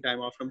 taking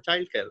time off from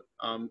childcare,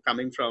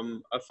 coming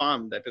from a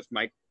farm that is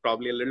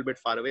probably a little bit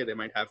far away. They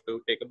might have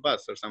to take a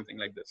bus or something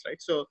like this,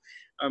 right? So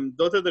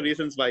those are the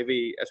reasons why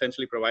we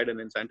essentially provide an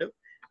incentive.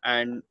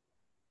 And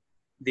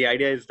the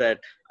idea is that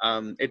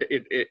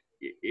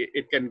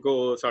it can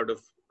go sort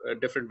of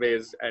different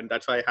ways, and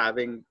that's why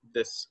having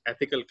this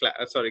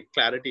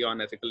clarity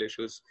on ethical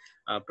issues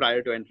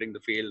prior to entering the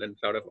field and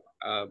sort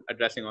of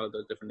addressing all of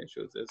those different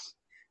issues is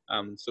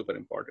super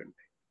important.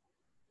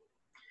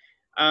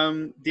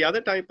 The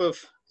other type of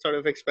sort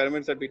of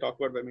experiments that we talk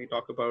about when we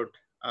talk about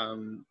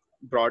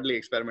broadly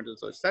experimental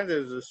social science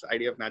is this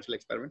idea of natural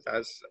experiments.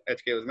 As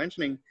HK was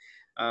mentioning,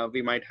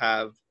 we might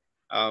have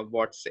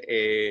what's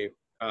a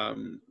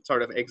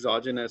sort of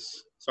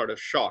exogenous sort of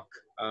shock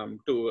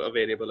to a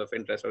variable of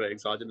interest, or an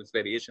exogenous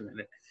variation in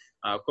it.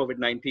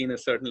 COVID-19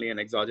 is certainly an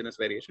exogenous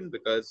variation,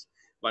 because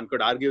one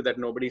could argue that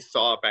nobody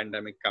saw a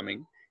pandemic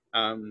coming.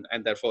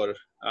 And therefore,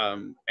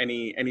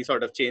 any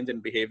sort of change in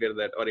behavior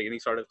or any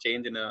sort of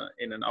change in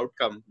an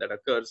outcome that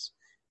occurs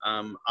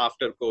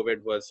after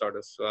COVID was sort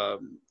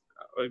of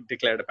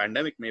declared a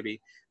pandemic,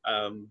 maybe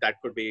that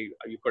could be,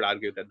 you could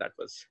argue that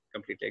was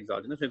completely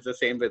exogenous. It's the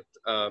same with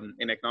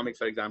in economics,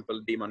 for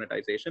example,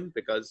 demonetization,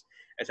 because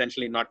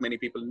essentially not many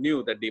people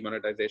knew that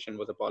demonetization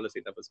was a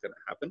policy that was going to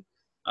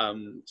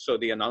happen. So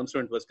the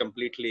announcement was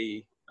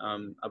completely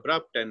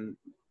abrupt, and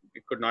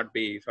it could not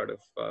be sort of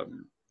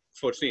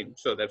foreseen.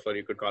 So therefore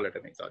you could call it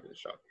an exogenous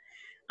shock.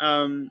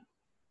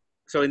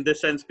 So in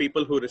this sense,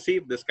 people who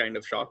received this kind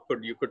of shock,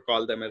 you could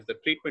call them as the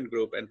treatment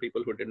group, and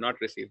people who did not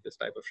receive this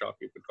type of shock,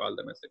 you could call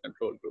them as the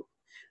control group.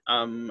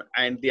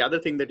 And the other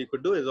thing that you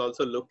could do is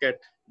also look at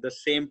the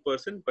same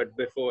person, but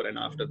before and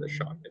after the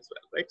shock as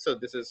well, right? So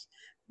this is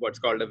what's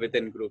called a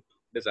within group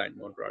design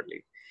more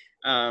broadly.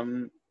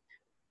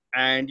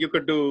 And you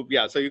could do,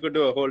 so you could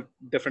do a whole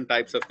different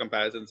types of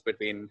comparisons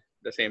between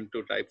the same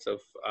two types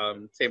of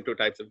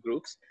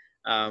groups.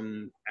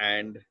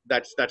 And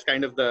that's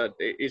kind of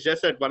it's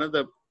just that one of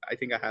the, I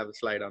think I have a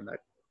slide on that.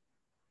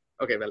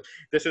 Okay, well,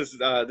 this is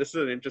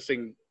an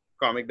interesting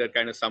comic that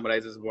kind of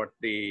summarizes what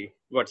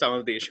some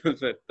of the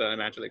issues with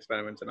natural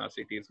experiments and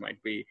RCTs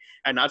might be.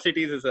 And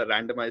RCTs is a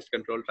randomized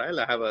control trial.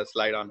 I have a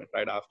slide on it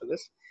right after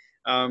this.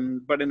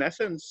 But in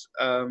essence,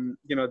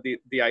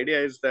 the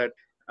idea is that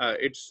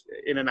it's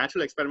in a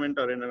natural experiment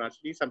or in an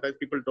RCT, sometimes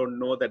people don't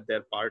know that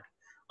they're part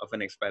of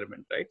an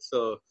experiment, right?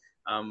 So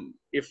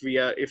if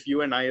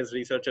you and I as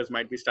researchers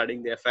might be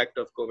studying the effect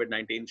of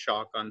COVID-19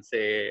 shock on,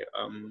 say,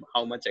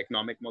 how much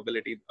how much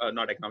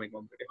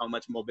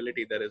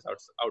mobility there is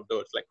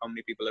outdoors, like how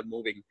many people are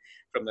moving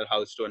from their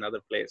house to another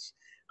place.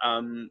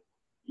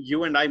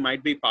 You and I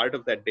might be part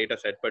of that data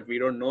set, but we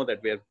don't know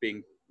that we're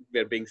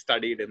being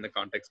studied in the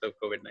context of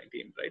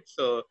COVID-19, right?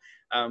 So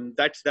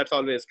that's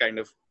always kind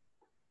of,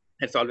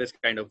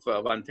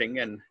 one thing,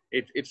 and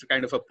it's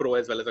kind of a pro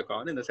as well as a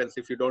con, in the sense,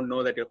 if you don't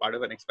know that you're part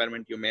of an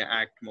experiment, you may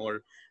act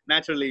more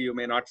naturally. You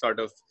may not sort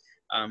of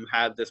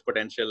have this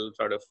potential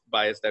sort of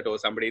bias that, oh,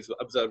 somebody's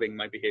observing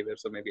my behavior,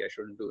 so maybe I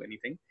shouldn't do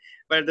anything.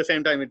 But at the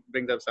same time, it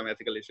brings up some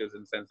ethical issues,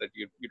 in the sense that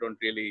you're not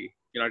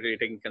really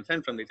taking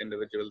consent from these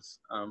individuals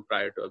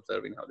prior to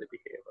observing how they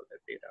behave or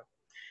their data.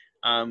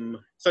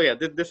 So yeah,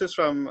 this is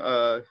from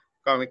a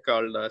comic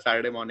called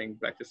Saturday Morning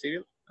Breakfast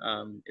Cereal.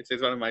 It's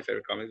one of my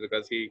favorite comics,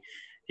 because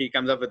he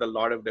comes up with a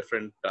lot of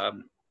different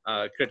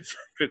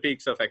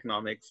critiques of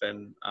economics,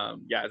 and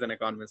as an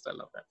economist, I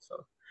love that.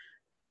 So,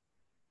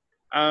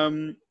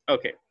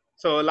 okay.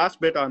 So last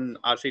bit on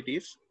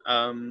RCTs.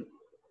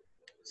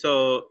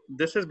 So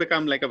this has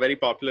become like a very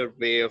popular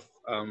way of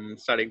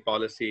studying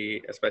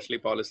policy, especially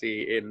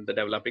policy in the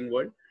developing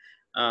world.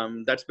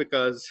 That's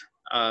because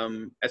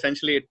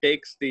essentially it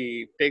takes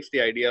the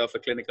idea of a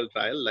clinical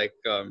trial, like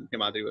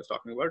Himadri was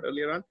talking about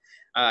earlier on,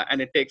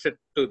 and it takes it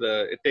to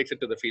the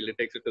field, it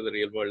takes it to the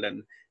real world,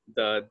 and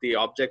the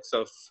objects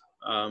of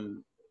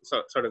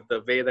sort of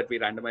the way that we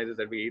randomize is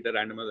that we either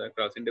randomize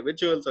across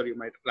individuals, or you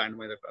might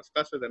randomize across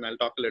clusters, and I'll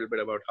talk a little bit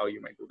about how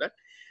you might do that.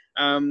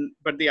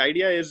 But the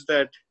idea is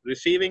that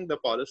receiving the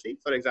policy,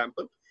 for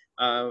example,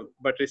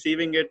 but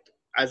receiving it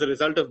as a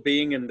result of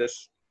being in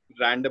this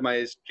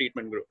randomized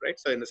treatment group, right?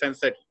 So in the sense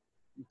that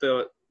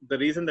the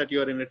reason that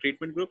you are in a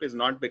treatment group is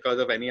not because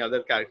of any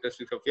other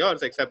characteristics of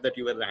yours, except that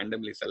you were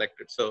randomly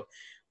selected. So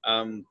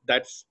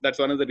that's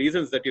one of the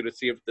reasons that you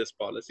received this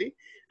policy.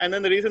 And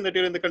then the reason that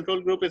you're in the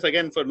control group is,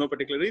 again, for no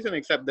particular reason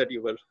except that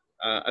you were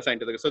assigned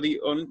to the. So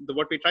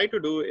what we try to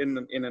do in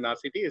an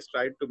RCT is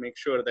try to make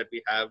sure that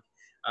we have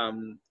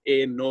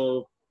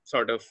no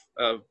sort of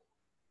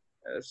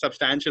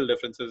substantial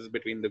differences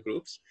between the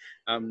groups.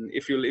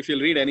 If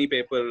you'll read any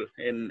paper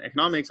in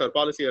economics or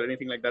policy or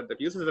anything like that that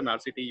uses an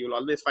RCT, you'll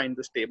always find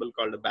this table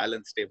called a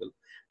balance table.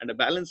 And a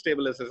balance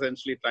table is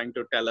essentially trying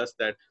to tell us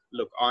that,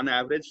 look, on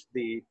average,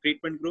 the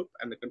treatment group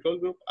and the control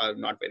group are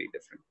not very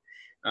different.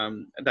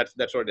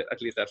 That's what,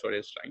 at least that's what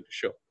it's trying to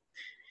show.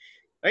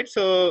 Right.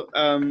 So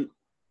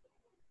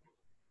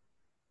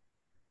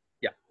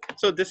yeah.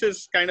 So this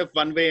is kind of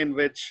one way in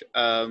which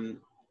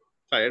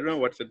sorry, I don't know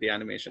what's with the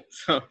animation.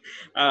 So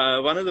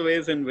one of the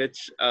ways in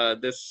which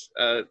this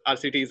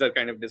RCTs are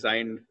kind of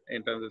designed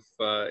in terms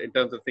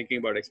of thinking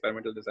about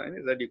experimental design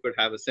is that you could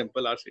have a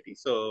simple RCT.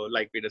 So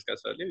like we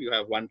discussed earlier, you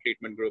have one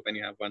treatment group and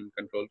you have one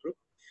control group.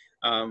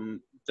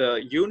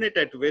 The unit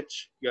at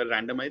which you're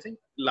randomizing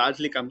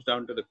largely comes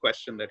down to the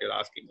question that you're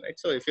asking, right?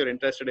 So if you're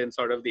interested in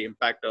sort of the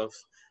impact of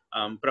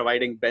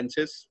providing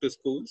benches to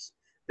schools,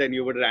 then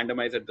you would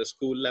randomize at the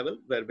school level,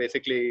 where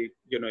basically,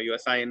 you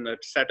assign a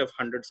set of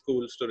 100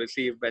 schools to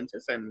receive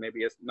benches and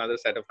maybe another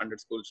set of 100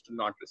 schools to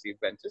not receive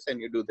benches.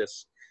 And you do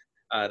this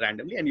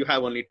randomly, and you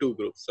have only two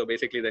groups. So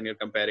basically then you're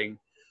comparing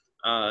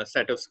a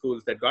set of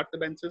schools that got the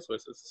benches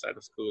versus a set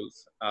of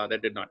schools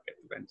that did not get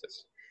the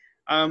benches.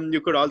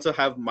 You could also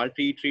have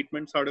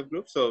multi-treatment sort of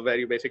groups. So where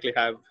you basically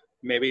have,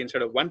 maybe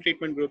instead of one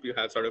treatment group, you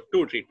have sort of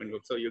two treatment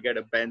groups. So you get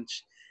a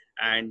bench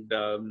and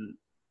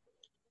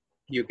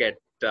you get,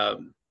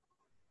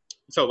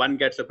 so one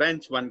gets a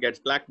bench, one gets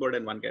blackboard,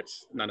 and one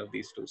gets none of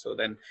these two. So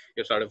then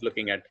you're sort of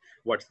looking at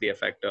what's the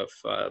effect of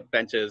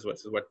benches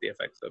versus what the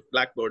effects of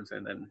blackboards,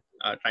 and then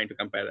trying to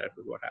compare that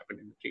with what happened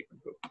in the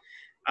treatment group.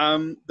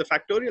 The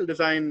factorial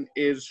design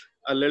is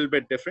a little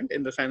bit different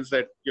in the sense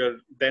that you're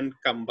then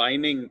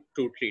combining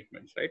two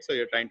treatments, right? So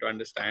you're trying to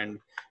understand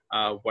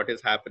what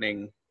is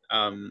happening,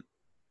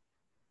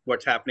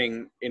 what's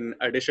happening in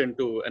addition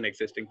to an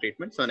existing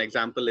treatment. So an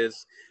example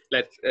is,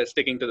 let's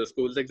sticking to the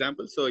schools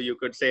example. So you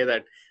could say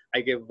that I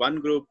give one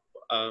group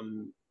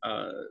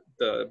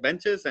the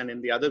benches, and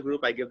in the other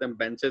group, I give them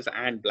benches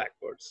and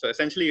blackboards. So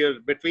essentially, you're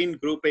between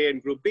group A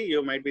and group B,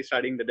 you might be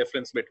studying the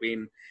difference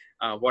between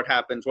what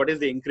happens, what is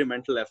the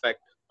incremental effect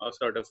of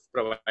sort of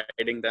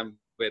providing them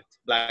with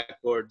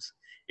blackboards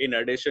in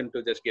addition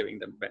to just giving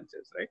them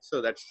benches, right?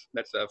 So that's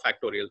a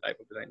factorial type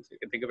of design. So you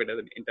can think of it as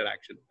an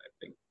interaction type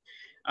thing.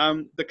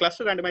 The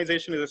cluster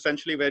randomization is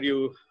essentially where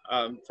you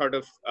sort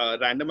of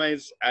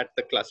randomize at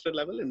the cluster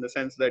level, in the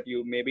sense that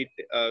you maybe,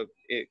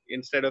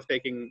 instead of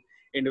taking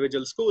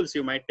individual schools,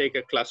 you might take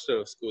a cluster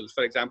of schools.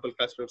 For example,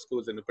 cluster of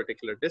schools in a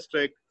particular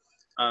district,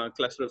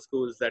 cluster of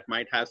schools that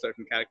might have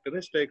certain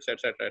characteristics, et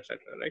cetera,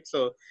 right?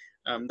 So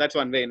that's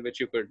one way in which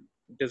you could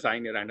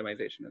design your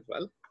randomization as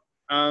well.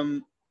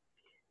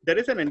 There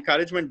is an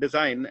encouragement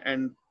design,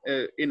 and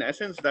in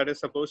essence, that is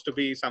supposed to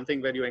be something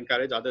where you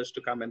encourage others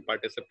to come and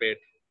participate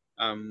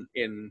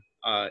in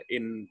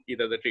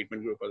either the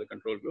treatment group or the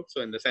control group.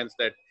 So in the sense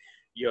that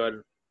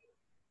you're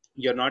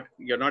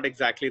not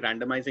exactly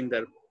randomizing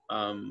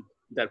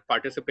their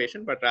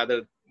participation, but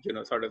rather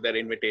sort of their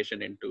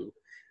invitation into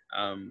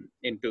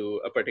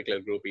a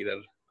particular group,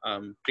 either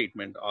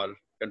treatment or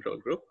control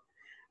group.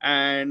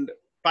 And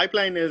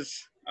pipeline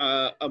is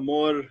a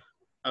more,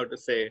 how to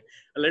say,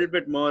 a little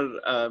bit more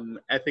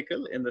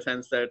ethical, in the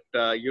sense that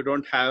you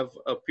don't have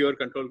a pure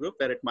control group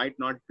where it might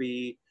not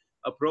be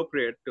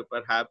appropriate to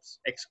perhaps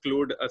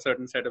exclude a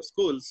certain set of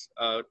schools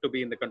to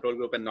be in the control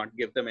group and not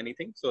give them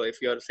anything. So if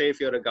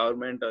you're a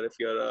government, or if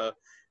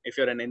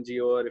you're an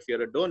NGO, or if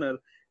you're a donor,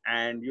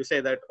 and you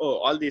say that, oh,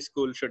 all these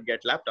schools should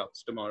get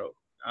laptops tomorrow,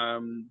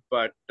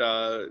 but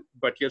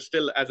you're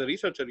still, as a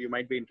researcher, you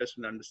might be interested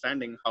in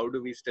understanding how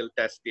do we still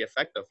test the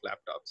effect of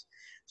laptops.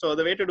 So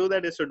the way to do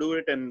that is to do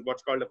it in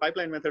what's called a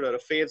pipeline method, or a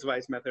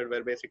phase-wise method,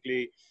 where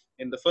basically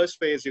in the first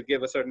phase, you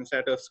give a certain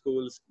set of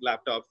schools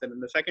laptops. Then in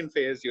the second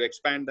phase, you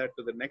expand that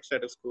to the next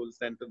set of schools,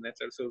 then to the next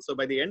set of schools. So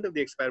by the end of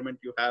the experiment,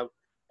 you have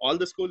all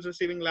the schools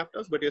receiving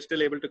laptops, but you're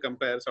still able to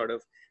compare sort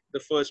of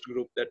the first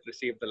group that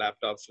received the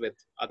laptops with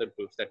other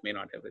groups that may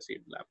not have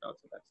received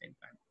laptops at that same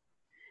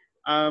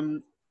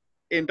time.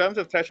 In terms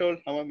of threshold,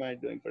 how am I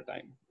doing for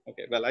time?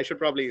 Okay, well, I should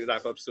probably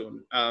wrap up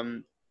soon.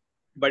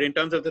 But in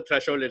terms of the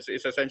threshold, it's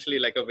essentially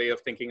like a way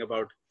of thinking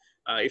about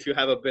if you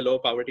have a below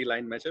poverty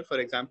line measure, for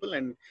example,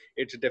 and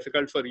it's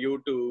difficult for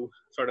you to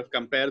sort of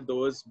compare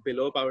those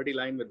below poverty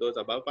line with those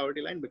above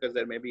poverty line, because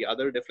there may be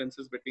other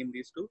differences between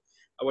these two.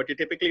 What you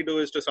typically do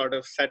is to sort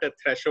of set a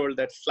threshold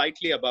that's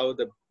slightly above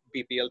the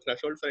PPL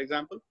threshold, for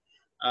example,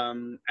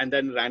 and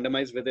then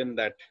randomize within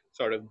that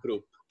sort of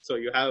group. So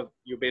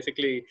you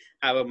basically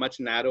have a much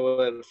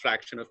narrower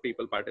fraction of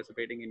people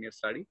participating in your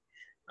study,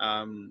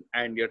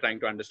 and you're trying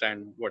to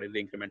understand what is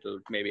the incremental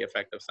maybe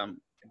effect of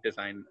some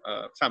design,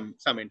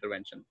 some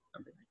intervention,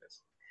 something like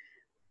this.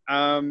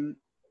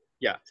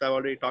 Yeah, so I've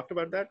already talked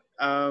about that.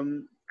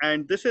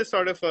 And this is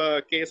sort of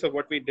a case of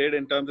what we did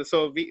in terms of,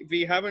 so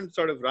we haven't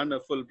sort of run a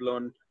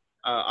full-blown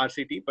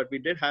RCT, but we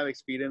did have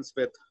experience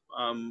with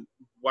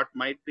what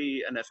might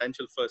be an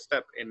essential first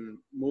step in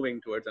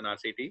moving towards an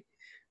RCT.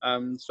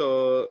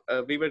 So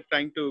we were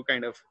trying to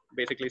kind of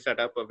basically set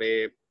up a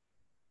way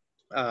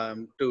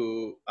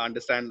to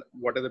understand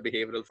what are the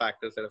behavioral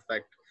factors that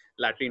affect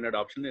latrine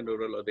adoption in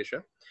rural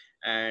Odisha.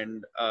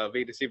 And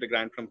we received a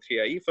grant from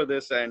 3IE for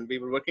this, and we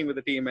were working with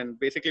the team, and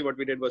basically what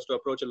we did was to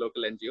approach a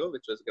local NGO,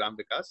 which was Gram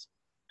Vikas.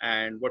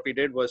 And what we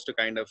did was to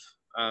kind of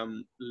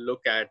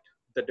look at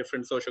the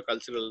different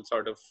socio-cultural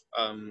sort of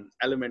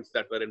elements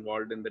that were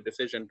involved in the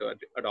decision to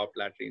adopt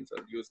latrines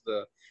or use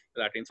the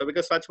latrines. So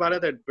because Swachh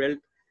Bharat had built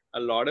a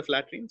lot of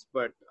latrines,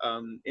 but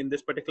in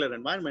this particular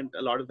environment,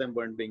 a lot of them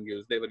weren't being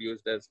used. They were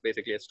used as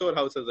basically as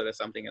storehouses or as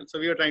something else. So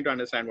we were trying to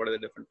understand what are the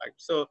different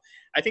factors. So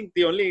I think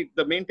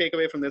the main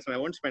takeaway from this, and I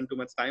won't spend too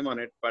much time on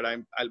it, but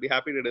I'll be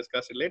happy to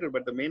discuss it later.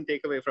 But the main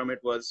takeaway from it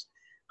was,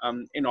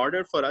 in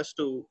order for us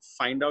to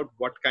find out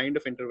what kind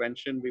of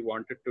intervention we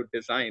wanted to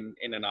design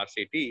in an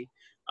RCT,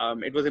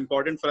 it was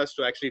important for us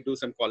to actually do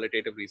some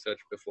qualitative research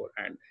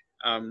beforehand.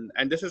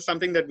 And this is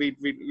something that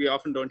we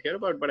often don't hear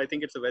about, but I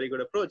think it's a very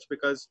good approach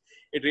because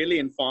it really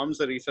informs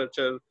the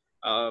researcher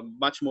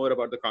much more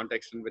about the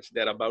context in which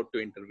they're about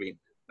to intervene,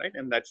 right?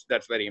 And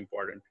that's very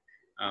important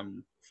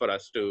for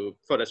us to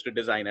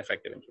design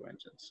effective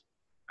interventions.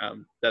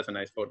 That's a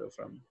nice photo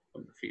from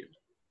the field.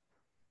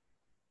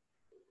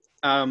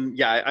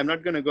 Yeah, I'm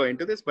not going to go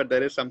into this, but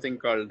there is something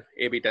called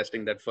A/B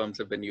testing that firms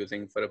have been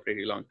using for a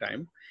pretty long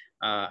time.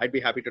 I'd be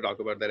happy to talk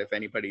about that if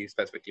anybody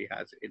specifically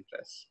has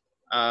interest.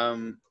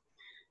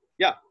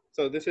 Yeah,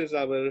 so this is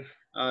our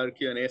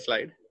Q&A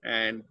slide,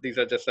 and these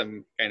are just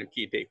some kind of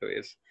key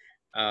takeaways.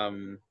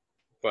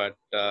 But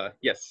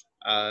yes,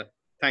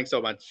 thanks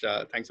so much.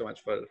 Thanks so much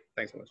for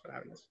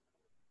having us.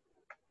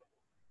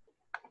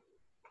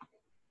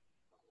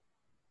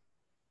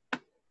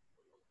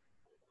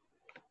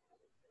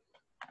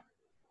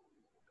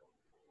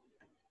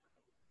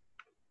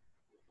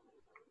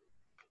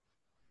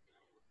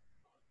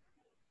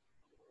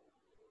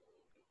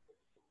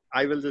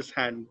 I will just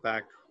hand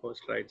back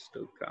host rights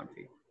to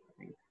Kranti.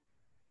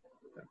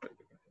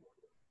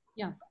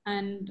 Yeah,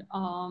 and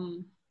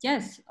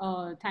yes,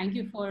 thank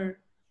you for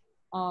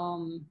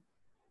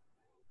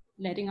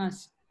letting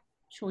us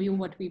show you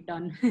what we've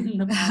done in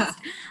the past.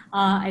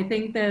 I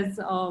think there's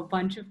a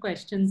bunch of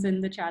questions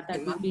in the chat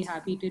that we'll be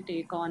happy to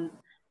take on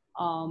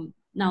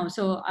now.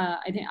 So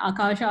I think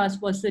Akash asked,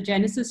 what's the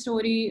genesis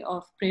story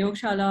of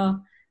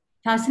Prayogshala?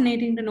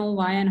 Fascinating to know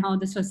why and how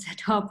this was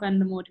set up and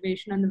the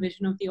motivation and the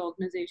vision of the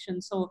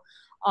organization. So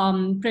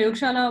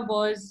Prayogshala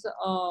was,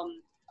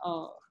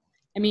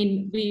 I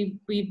mean, we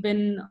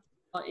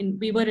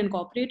were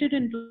incorporated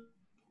in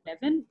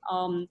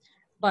 2011,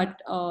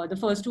 but the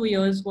first 2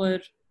 years were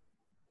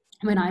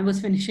when I was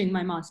finishing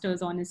my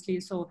master's, honestly.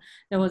 So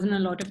there wasn't a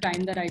lot of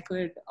time that I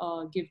could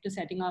give to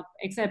setting up,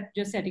 except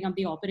just setting up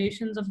the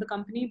operations of the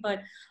company.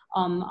 But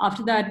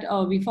after that,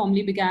 we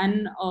formally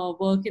began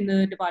work in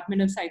the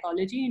Department of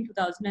Psychology in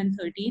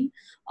 2013.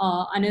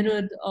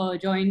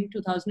 Anirudh joined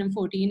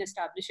 2014,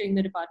 establishing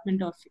the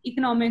Department of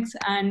Economics.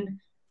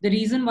 And the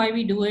reason why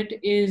we do it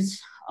is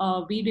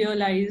we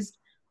realized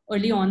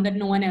early on that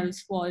no one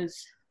else was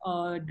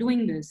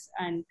doing this,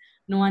 and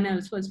no one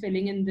else was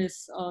filling in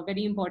this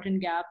very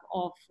important gap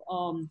of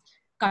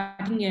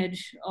cutting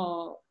edge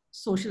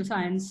social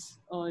science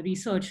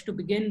research to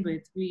begin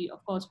with. We,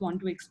 of course,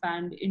 want to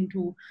expand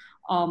into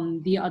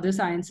the other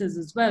sciences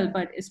as well,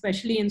 but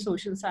especially in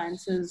social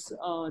sciences,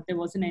 there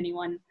wasn't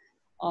anyone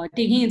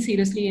taking it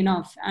seriously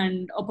enough.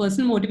 And a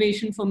personal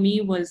motivation for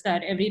me was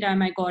that every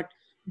time I got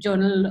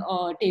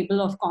journal table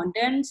of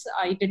contents,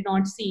 I did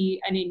not see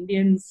an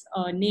Indian's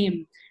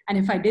name. And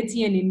if I did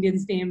see an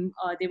Indian's name,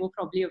 they were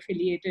probably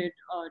affiliated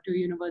to a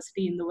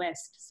university in the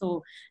West.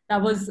 So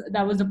that was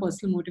a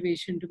personal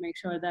motivation to make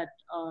sure that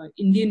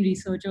Indian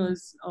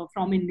researchers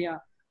from India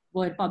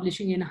were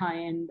publishing in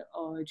high-end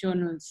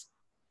journals.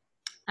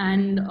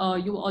 And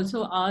you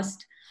also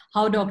asked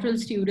how doctoral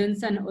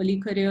students and early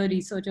career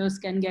researchers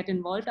can get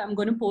involved. I'm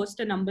going to post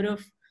a number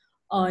of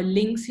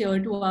links here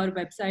to our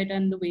website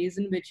and the ways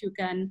in which you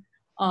can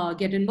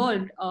get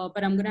involved.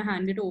 But I'm going to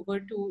hand it over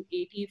to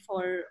AT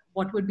for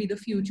what would be the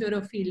future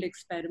of field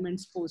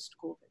experiments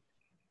post-COVID.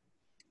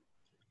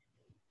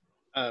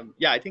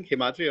 Yeah, I think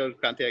Himadri or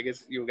Kranti, I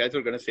guess you guys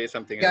were going to say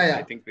something. Yeah.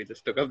 I think we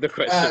just took up the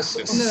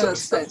question.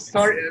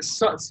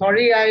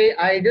 Sorry,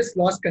 I just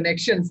lost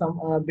connection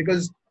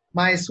because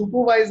my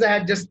supervisor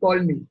had just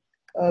called me.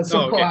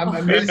 Okay.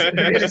 I'm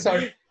really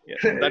sorry.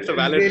 Yeah, that's a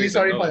valid really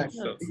reason. Sorry for that.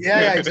 So.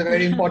 Yeah, it's a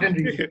very important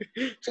reason.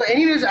 So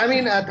anyways, I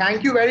mean,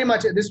 thank you very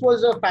much. This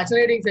was a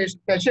fascinating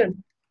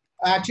session.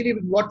 actually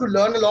got to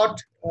learn a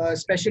lot,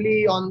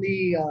 especially on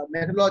the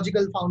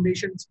methodological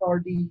foundations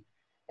for the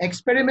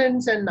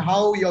experiments and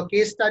how your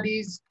case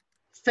studies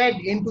fed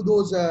into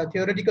those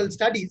theoretical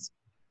studies.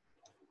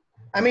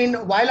 I mean,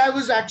 while I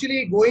was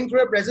actually going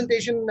through a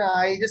presentation,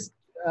 I just,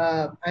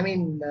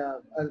 on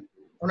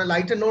a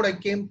lighter note, I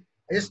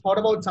just thought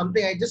about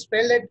something. I just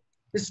felt that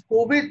this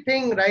COVID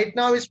thing right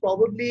now is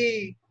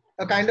probably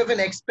a kind of an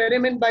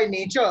experiment by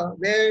nature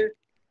where,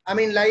 I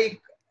mean, like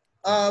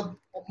uh,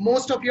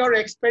 most of your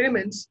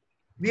experiments,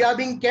 we are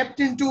being kept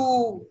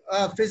into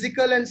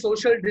physical and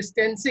social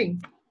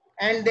distancing.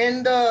 And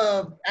then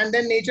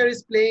nature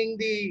is playing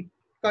the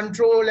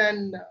control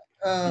and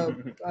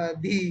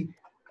the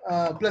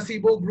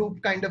placebo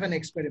group kind of an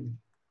experiment.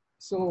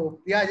 So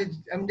yeah,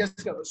 I'm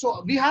just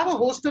so we have a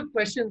host of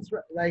questions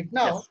right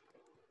now. Yes.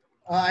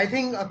 I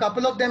think a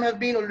couple of them have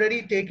been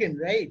already taken,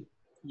 right?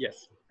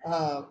 Yes.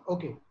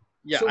 Okay.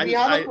 Yeah. So we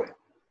have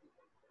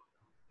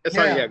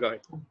Sorry. yeah, Yeah. Go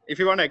ahead. If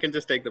you want, I can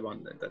just take the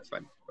one. That's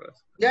fine for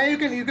us. yeah. You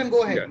can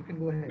go ahead. Yeah. You can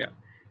go ahead. Yeah.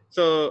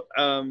 So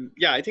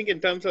yeah, I think in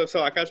terms of, so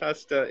Akash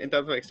asked in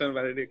terms of external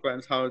validity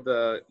requirements, how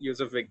the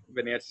use of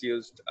vignettes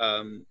used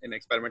in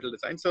experimental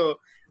design. So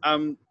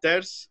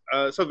there's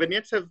so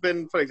vignettes have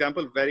been, for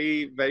example,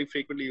 very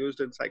frequently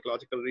used in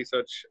psychological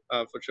research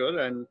for sure,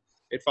 and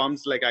it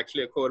forms like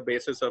actually a core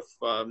basis of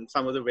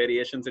some of the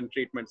variations in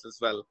treatments as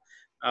well.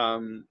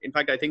 In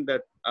fact, I think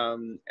that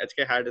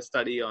HK had a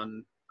study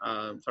on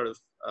sort of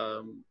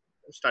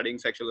studying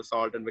sexual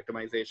assault and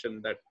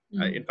victimization that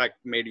in fact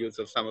made use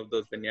of some of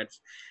those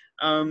vignettes.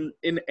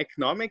 In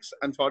economics,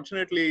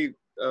 unfortunately,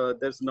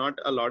 there's not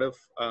a lot of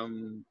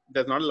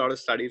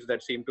studies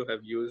that seem to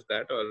have used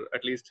that, or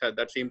at least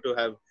that seem to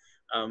have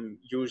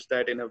used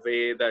that in a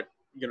way that,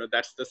 you know,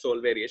 that's the sole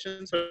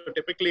variation. So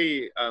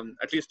typically,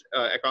 at least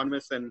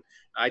economists, and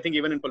I think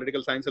even in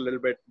political science a little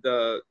bit,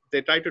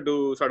 they try to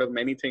do sort of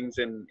many things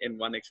in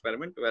one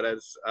experiment,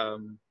 whereas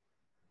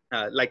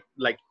like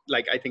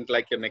I think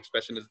like your next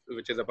question is,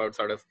 which is about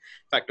sort of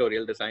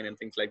factorial design and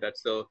things like that.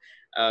 So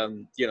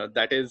you know,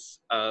 that is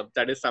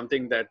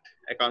something that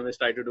economists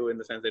try to do, in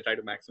the sense they try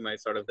to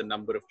maximize sort of the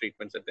number of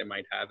treatments that they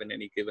might have in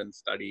any given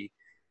study,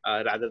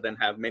 rather than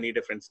have many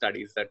different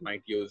studies that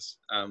might use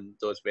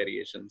those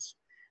variations.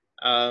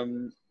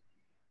 The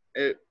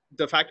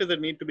factors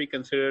that need to be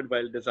considered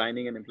while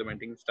designing and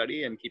implementing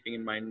study, and keeping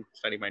in mind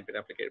study might be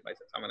replicated by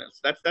someone else.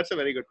 That's a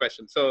very good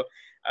question. So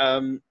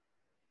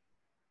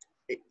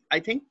I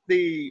think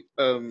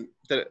I'll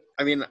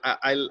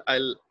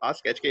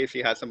ask HK if he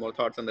has some more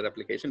thoughts on the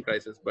replication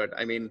crisis. But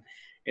I mean,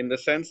 in the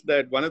sense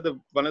that one of the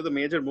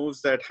major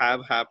moves that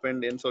have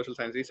happened in social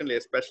science recently,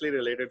 especially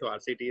related to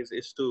RCTs,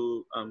 is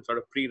to sort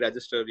of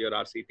pre-register your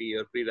RCT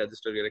or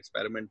pre-register your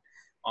experiment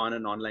on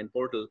an online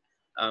portal,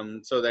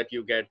 so that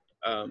you get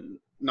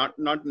not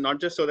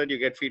just so that you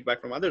get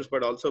feedback from others,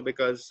 but also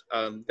because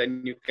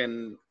then you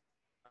can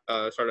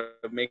sort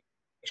of make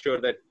sure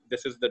that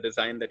this is the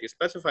design that you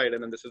specified,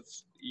 and then this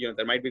is, you know,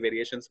 there might be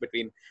variations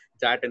between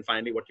that and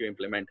finally what you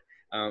implement.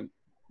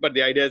 But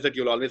the idea is that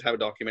you'll always have a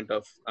document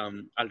of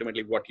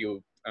ultimately what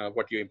you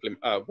implement,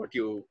 what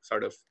you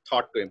sort of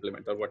thought to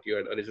implement, or what you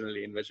had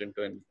originally envisioned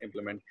to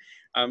implement.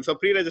 So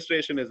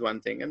pre-registration is one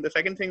thing, and the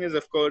second thing is,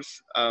 of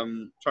course,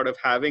 sort of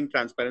having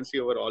transparency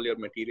over all your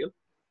material.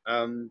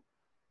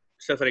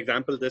 So for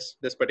example, this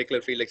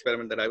particular field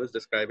experiment that I was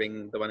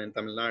describing, the one in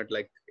Tamil Nadu,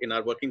 like in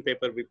our working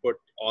paper, we put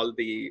all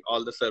the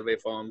survey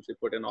forms, we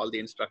put in all the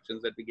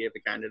instructions that we gave the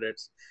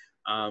candidates.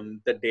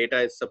 The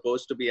data is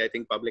supposed to be, I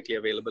think, publicly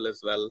available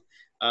as well.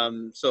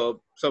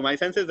 So my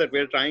sense is that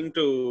we're trying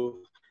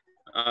to,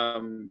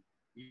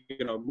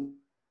 you know,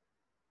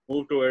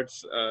 move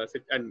towards,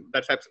 and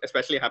that's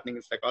especially happening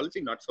in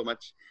psychology, not so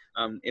much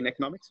in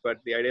economics, but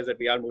the idea is that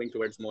we are moving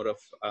towards more of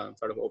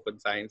sort of open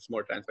science,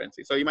 more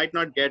transparency. So you might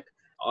not get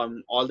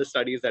all the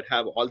studies that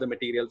have all the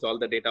materials, all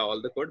the data,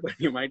 all the code, but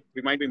we might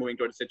be moving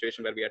towards a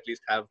situation where we at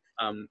least have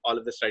all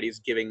of the studies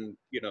giving,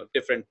 you know,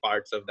 different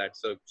parts of that.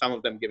 So some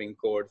of them giving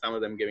code, some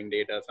of them giving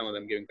data, some of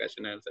them giving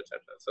questionnaires,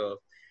 etc.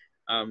 So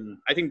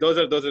I think those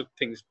are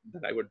things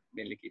that I would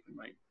mainly keep in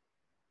mind.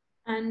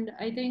 And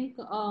I think,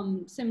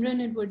 Simran,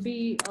 it would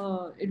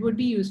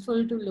be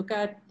useful to look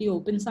at the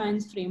open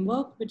science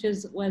framework, which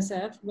is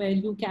OSF, where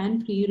you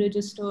can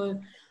pre-register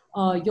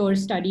your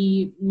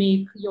study,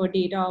 make your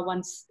data,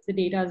 once the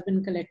data has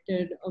been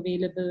collected,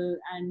 available,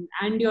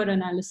 and your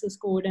analysis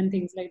code and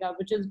things like that,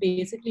 which is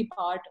basically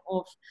part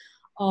of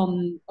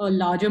a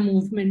larger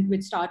movement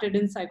which started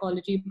in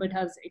psychology but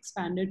has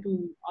expanded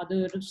to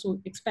other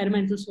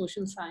experimental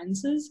social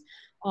sciences,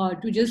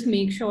 to just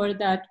make sure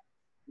that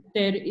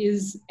there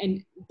is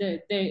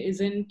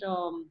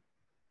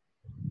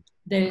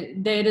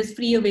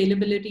free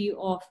availability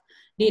of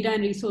data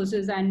and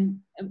resources and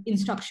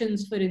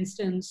instructions, for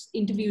instance,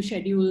 interview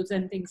schedules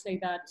and things like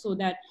that, so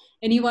that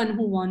anyone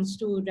who wants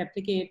to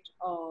replicate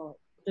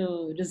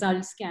the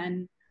results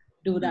can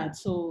do that.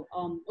 So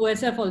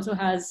OSF also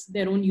has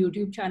their own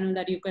YouTube channel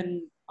that you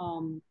can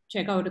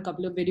check out a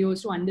couple of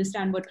videos to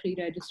understand what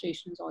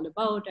pre-registration is all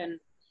about, and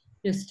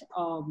just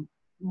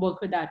work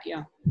with that.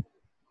 Yeah.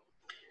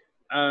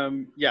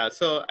 Yeah,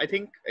 so I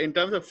think in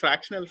terms of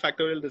fractional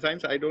factorial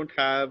designs, I don't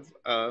have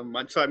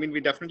much. So I mean,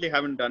 we definitely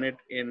haven't done it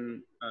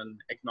in an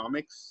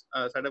economics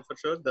setup for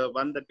sure. The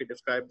one that we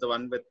described, the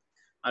one with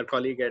our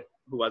colleague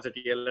who was at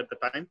Yale at the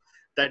time,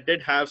 that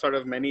did have sort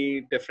of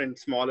many different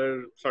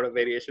smaller sort of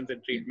variations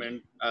in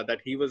treatment that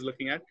he was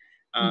looking at.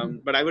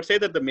 But I would say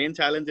that the main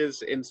challenge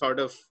is in sort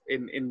of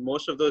in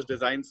most of those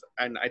designs,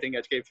 and I think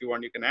HK, if you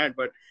want, you can add,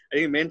 but I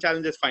think the main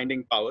challenge is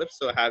finding power.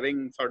 So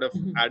having sort of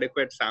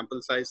adequate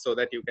sample size so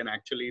that you can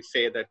actually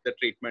say that the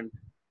treatment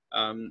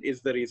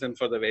is the reason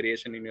for the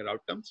variation in your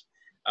outcomes.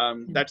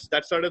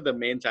 That's sort of the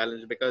main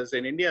challenge, because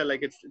in India,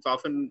 like it's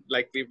often,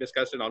 like we've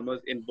discussed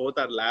in both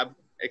our lab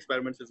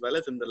experiments as well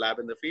as in the lab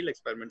and the field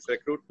experiments,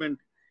 recruitment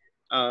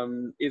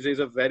is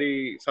a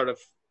very sort of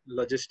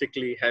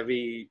logistically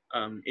heavy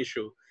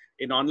issue.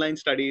 In online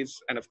studies,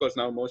 and of course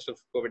now most of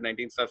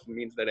COVID-19 stuff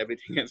means that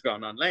everything has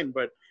gone online,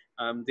 but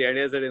the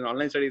idea is that in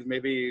online studies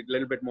maybe a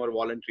little bit more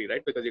voluntary,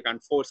 right? Because you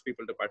can't force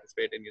people to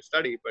participate in your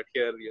study, but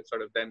here you're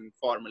sort of then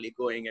formally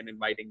going and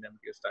inviting them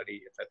to your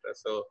study, etc.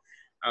 So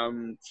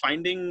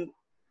finding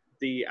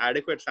the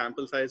adequate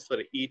sample size for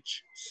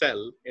each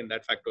cell in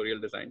that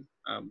factorial design,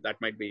 that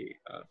might be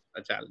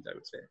a challenge, I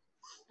would say.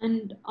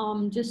 And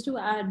just to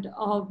add,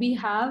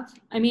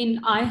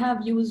 I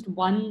have used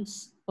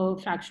once a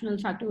fractional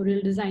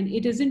factorial design.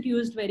 It isn't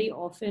used very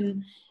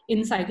often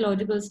in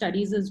psychological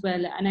studies as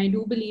well. And I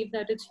do believe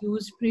that it's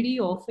used pretty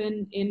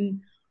often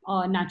in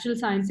natural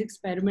science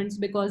experiments,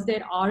 because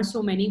there are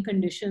so many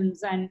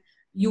conditions and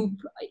you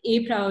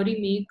a priori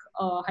make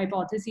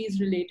hypotheses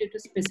related to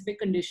specific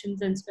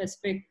conditions and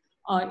specific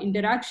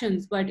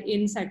interactions. But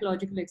in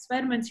psychological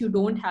experiments, you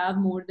don't have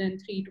more than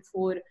 3 to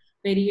 4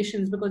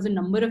 variations, because the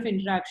number of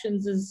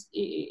interactions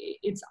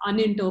it's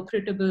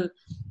uninterpretable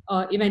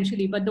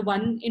eventually. But the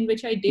one in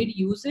which I did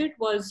use it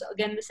was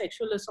again the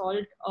sexual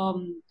assault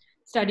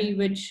study,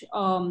 which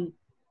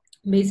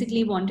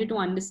basically wanted to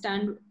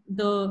understand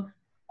the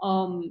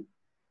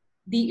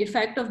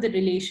effect of the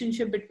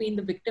relationship between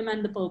the victim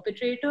and the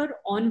perpetrator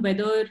on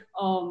whether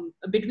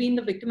between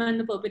the victim and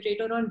the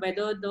perpetrator on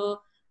whether the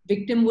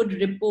victim would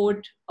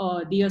report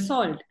the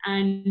assault.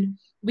 And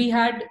we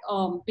had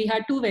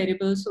two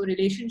variables: so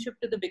relationship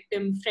to the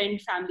victim, friend,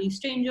 family,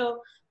 stranger;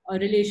 a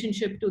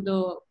relationship to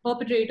the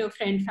perpetrator,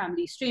 friend,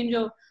 family,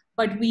 stranger.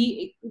 But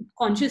we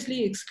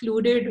consciously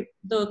excluded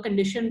the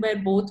condition where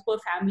both were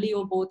family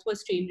or both were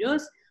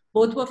strangers.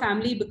 Both were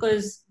family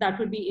because that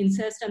would be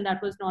incest, and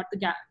that was not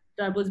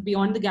that was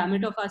beyond the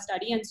gamut of our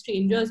study. And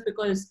strangers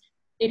because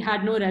it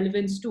had no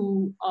relevance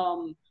to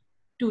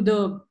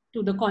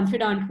the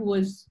confidant who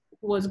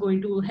was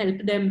going to help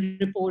them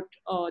report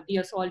the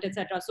assault,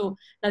 etc. So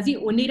that's the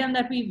only time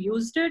that we've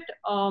used it.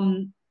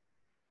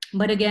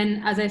 But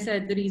again, as I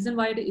said, the reason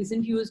why it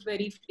isn't used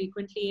very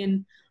frequently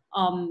in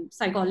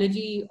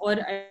psychology, or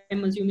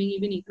I'm assuming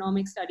even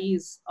economic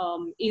studies,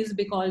 is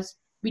because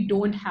we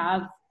don't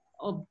have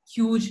a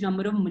huge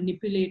number of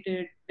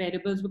manipulated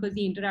variables, because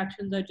the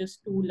interactions are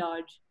just too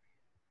large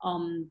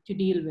to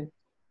deal with.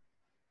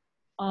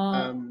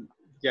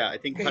 Yeah, I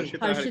think Okay.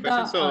 Harshita had a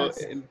question. So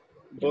in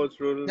both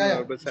rural and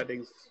urban Yeah.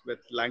 settings, with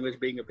language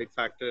being a big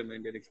factor in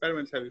Indian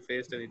experiments, have you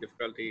faced any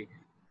difficulty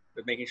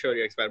with making sure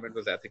your experiment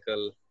was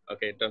ethical,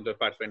 okay, in terms of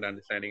participant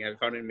understanding? Have you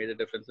found any major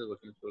differences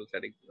working in rural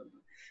settings?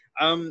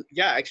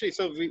 Yeah, actually,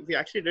 so we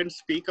actually didn't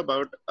speak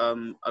about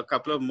a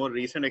couple of more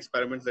recent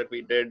experiments that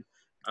we did,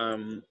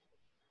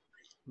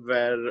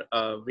 where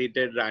we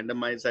did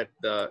randomize at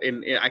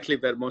actually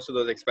where most of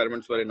those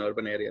experiments were in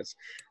urban areas.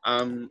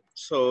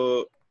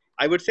 So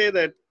I would say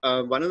that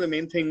one of the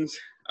main things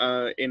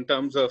in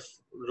terms of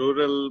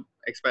rural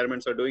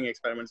experiments or doing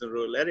experiments in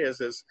rural areas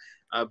is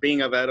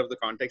being aware of the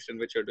context in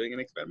which you're doing an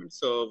experiment.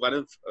 So one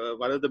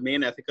of the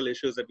main ethical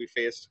issues that we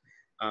faced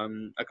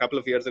a couple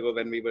of years ago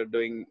when we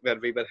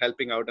were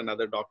helping out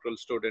another doctoral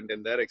student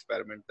in their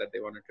experiment that they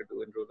wanted to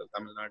do in rural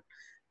Tamil Nadu,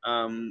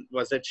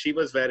 was that she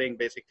was varying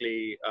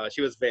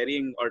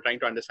or trying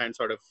to understand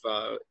sort of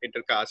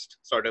intercaste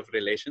sort of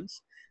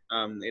relations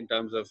in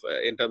terms of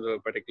a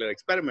particular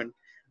experiment.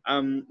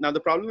 Now the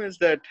problem is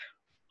that,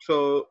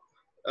 so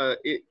I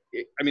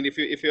mean, if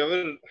you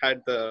ever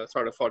had the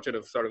sort of fortune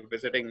of sort of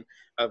visiting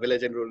a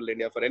village in rural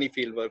India for any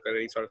field work or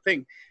any sort of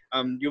thing,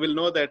 you will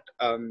know that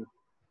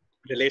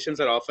relations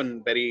are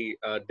often very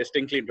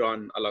distinctly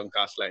drawn along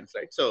caste lines,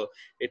 right? So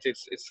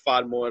it's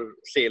far more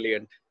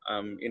salient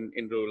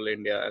in rural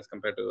India as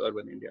compared to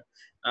urban India.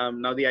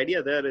 Now the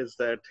idea there is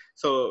that,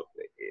 so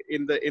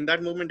in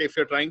that moment, if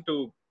you're trying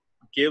to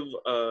give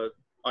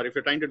or if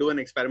you're trying to do an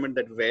experiment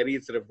that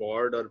varies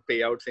reward or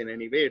payouts in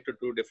any way to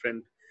two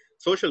different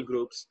social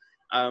groups,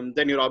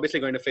 then you're obviously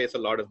going to face a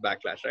lot of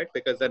backlash, right?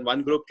 Because then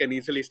one group can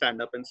easily stand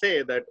up and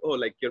say that, oh,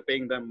 like you're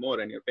paying them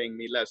more and you're paying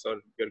me less,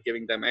 or you're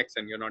giving them X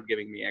and you're not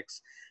giving me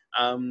X.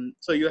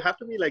 So you have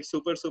to be like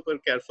super, super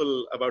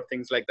careful about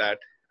things like that.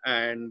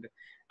 And,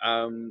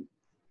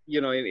 you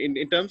know,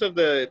 in terms of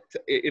the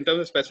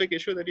specific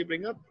issue that you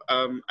bring up,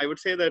 I would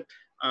say that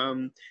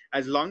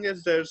as long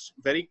as there's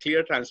very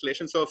clear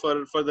translation. So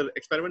for the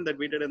experiment that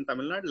we did in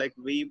Tamil Nadu, like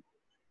we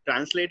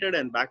translated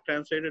and back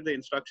translated the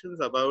instructions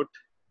about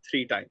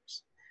 3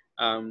 times.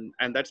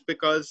 And that's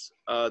because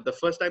the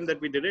first time that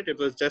we did it, it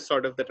was just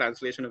sort of the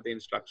translation of the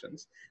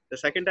instructions. The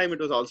second time, it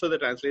was also the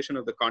translation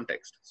of the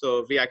context.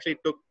 So we actually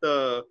took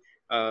the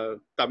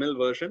Tamil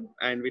version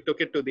and we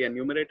took it to the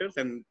enumerators,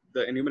 and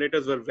the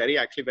enumerators were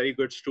actually very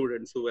good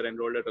students who were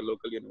enrolled at a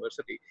local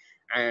university.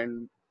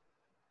 And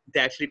they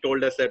actually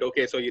told us that,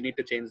 okay, so you need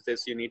to change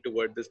this, you need to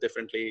word this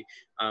differently.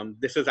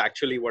 This is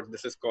actually what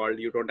this is called.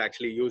 You don't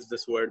actually use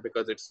this word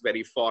because it's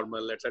very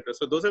formal, etc.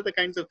 So those are the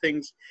kinds of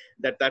things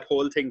that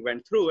whole thing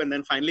went through. And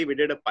then finally we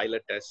did a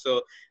pilot test.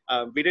 So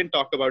we didn't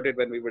talk about it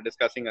when we were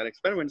discussing our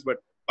experiments, but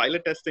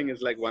pilot testing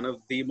is like one of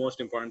the most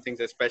important things,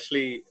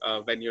 especially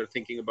when you're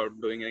thinking about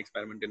doing an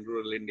experiment in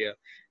rural India.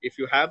 If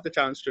you have the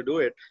chance to do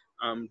it,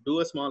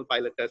 do a small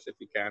pilot test if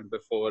you can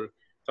before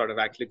sort of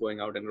actually going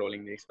out and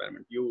rolling the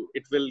experiment.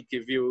 It will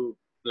give you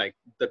like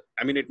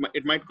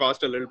it might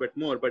cost a little bit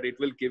more, but it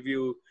will give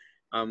you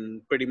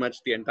pretty much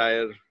the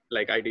entire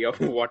like idea of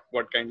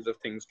what kinds of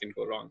things can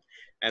go wrong.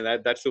 And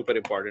that's super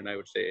important, I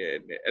would say,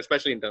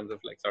 especially in terms of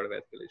like sort of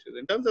ethical issues.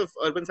 In terms of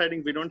urban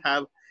siting, we don't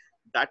have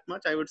that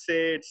much. I would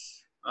say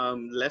it's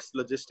less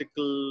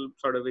logistical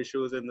sort of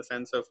issues, in the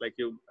sense of like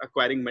you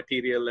acquiring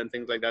material and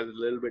things like that is a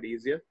little bit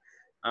easier.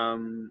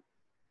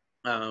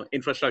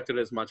 Infrastructure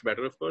is much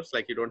better, of course.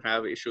 Like you don't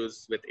have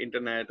issues with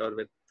internet or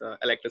with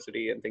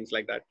electricity and things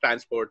like that.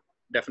 Transport,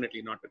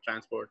 definitely not with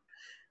transport.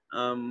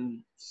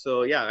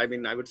 So yeah, I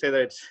mean, I would say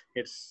that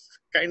it's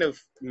kind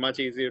of much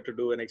easier to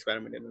do an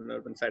experiment in an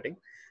urban setting.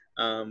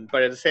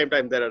 But at the same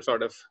time, there are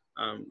sort of,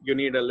 you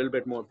need a little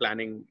bit more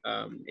planning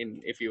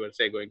if you were,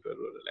 say, going to a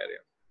rural area.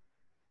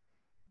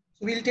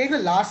 So we'll take the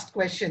last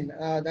question.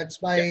 That's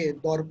by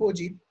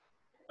Dorpoji.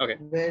 Okay.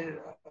 Where,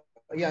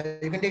 yeah,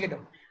 you can take it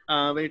up.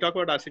 When you talk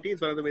about our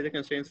cities, one of the major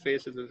constraints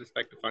faced is with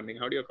respect to funding.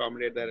 How do you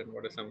accommodate that, and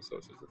what are some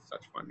sources of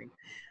such funding?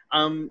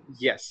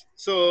 Yes.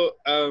 So,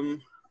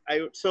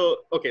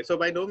 so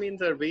by no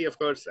means are we, of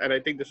course, and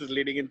I think this is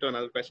leading into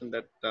another question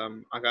that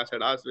Akash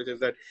had asked, which is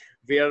that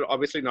we are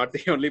obviously not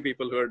the only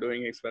people who are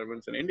doing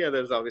experiments in India.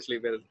 There's obviously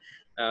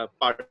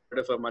part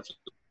of a much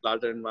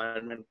larger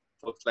environment,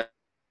 folks like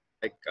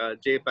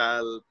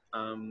JPAL,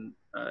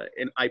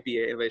 in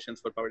IPA,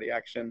 Innovations for Poverty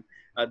Action,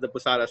 the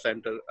Pusara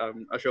Center,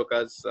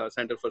 Ashoka's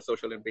Center for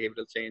Social and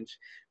Behavioral Change,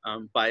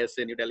 BIAS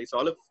in New Delhi.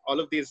 So all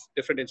of these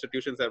different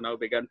institutions have now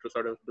begun to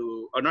sort of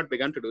do, or not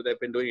begun to do, they've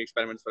been doing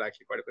experiments for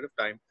actually quite a bit of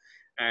time.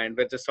 And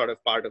we're just sort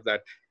of part of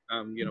that,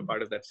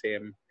 part of that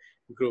same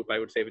group, I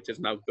would say, which is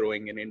now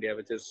growing in India,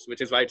 which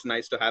is why it's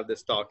nice to have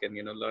this talk and,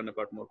 learn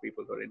about more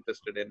people who are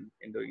interested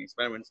in doing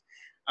experiments.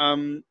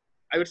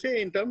 I would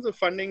say in terms of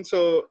funding,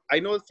 so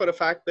I know for a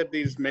fact that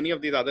many of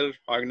these other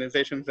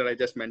organizations that I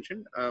just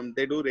mentioned,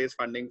 they do raise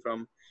funding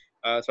from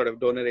sort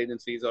of donor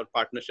agencies or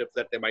partnerships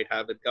that they might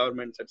have with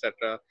governments,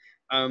 etc.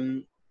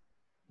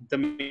 The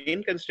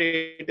main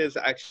constraint is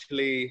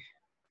actually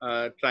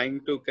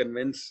trying to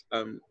convince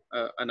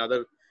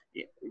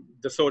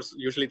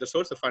usually the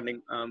source of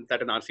funding,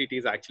 that an RCT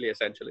is actually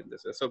essential in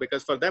this. So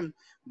because for them,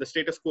 the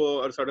status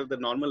quo or sort of the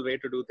normal way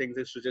to do things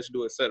is to just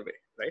do a survey,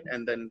 right?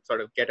 And then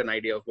sort of get an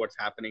idea of what's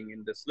happening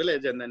in this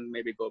village, and then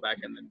maybe go back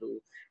and then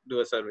do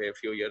a survey a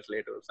few years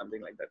later or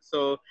something like that.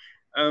 So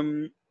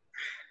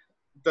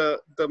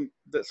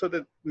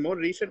the more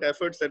recent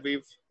efforts that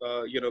we've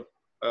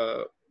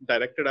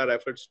directed our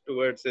efforts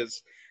towards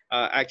is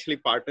actually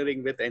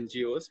partnering with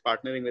NGOs,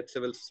 partnering with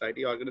civil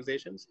society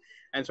organizations,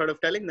 and sort of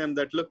telling them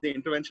that, look, the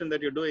intervention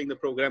that you're doing, the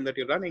program that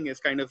you're running is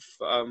kind of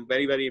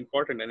very, very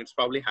important, and it's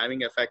probably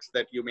having effects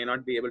that you may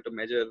not be able to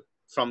measure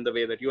from the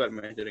way that you are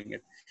measuring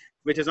it.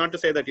 Which is not to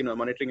say that,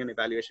 monitoring and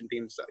evaluation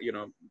teams,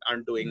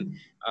 aren't doing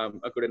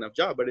a good enough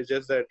job, but it's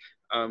just that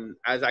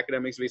as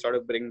academics, we sort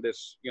of bring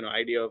this,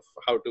 idea of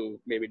how to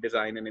maybe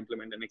design and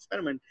implement an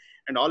experiment.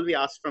 And all we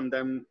ask from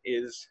them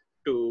is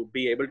to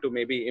be able to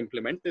maybe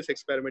implement this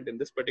experiment in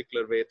this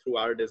particular way through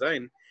our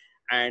design,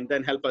 and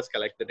then help us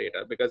collect the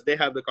data, because they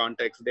have the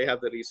context, they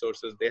have the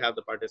resources, they have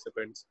the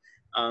participants.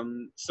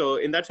 So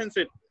in that sense,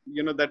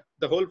 that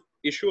the whole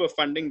issue of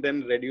funding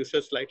then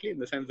reduces slightly, in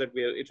the sense that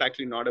it's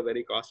actually not a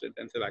very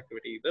cost-intensive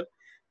activity either.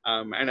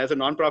 And as a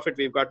nonprofit,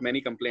 we've got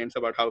many complaints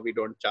about how we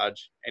don't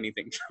charge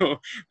anything. So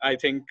I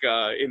think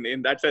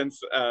in that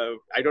sense,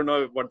 I don't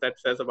know what that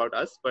says about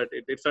us, but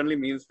it certainly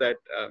means that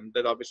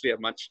there's obviously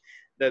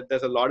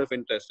there's a lot of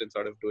interest in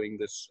sort of doing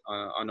this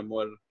on a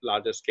more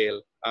larger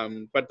scale.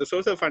 But the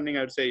source of funding,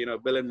 I would say,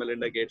 Bill and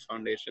Melinda Gates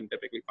Foundation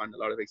typically fund a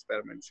lot of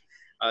experiments.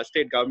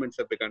 State governments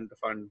have begun to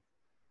fund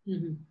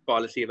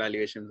policy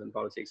evaluations and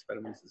policy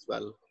experiments as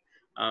well.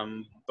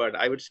 But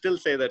I would still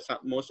say that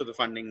most of the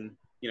funding,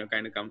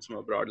 kind of comes from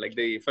abroad. Like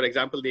for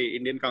example, the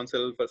Indian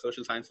Council for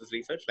Social Sciences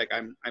Research, like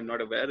I'm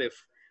not aware if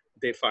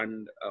they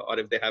fund or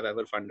if they have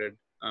ever funded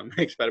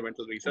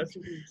experimental research.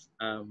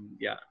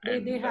 Yeah.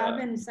 They have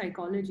in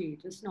psychology,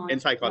 just not in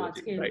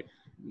psychology, right?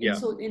 Yeah.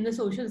 So in the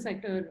social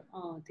sector,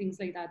 things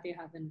like that, they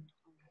haven't.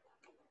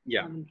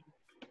 Yeah.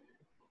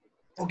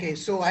 Okay,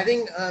 so I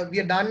think we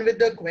are done with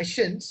the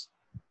questions.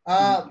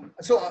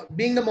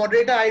 Being the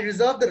moderator, I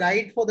reserve the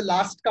right for the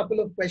last couple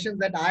of questions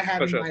that I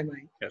have in my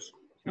mind. Yes.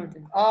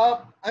 Okay.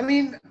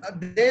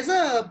 There's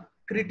a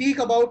critique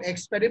about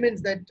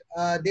experiments that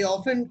they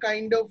often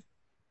kind of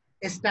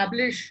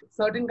establish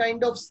certain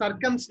kind of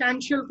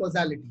circumstantial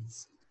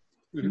causalities.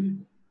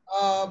 And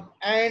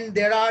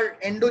there are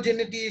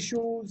endogeneity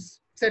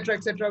issues,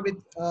 etc., with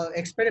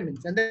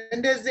experiments. And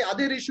then there's the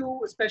other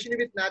issue, especially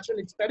with natural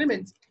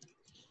experiments,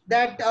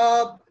 that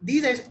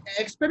these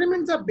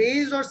experiments are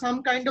based on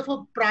some kind of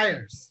a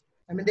priors.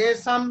 I mean,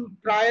 there's some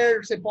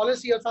prior, say,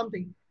 policy or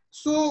something.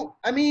 So,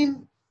 I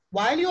mean,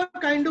 while you're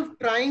kind of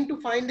trying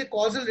to find the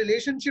causal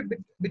relationship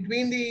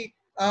between the,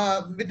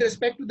 with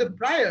respect to the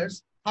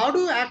priors, how do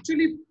you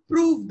actually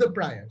prove the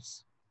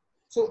priors?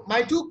 So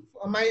I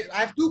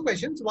have two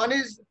questions. One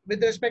is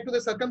with respect to the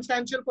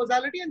circumstantial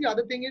causality, and the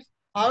other thing is,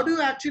 how do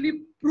you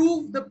actually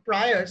prove the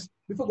priors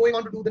before going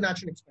on to do the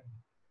natural experiment?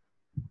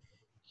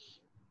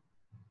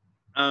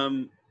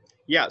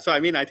 Yeah, so I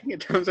mean, I think in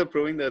terms of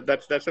proving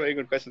that's a very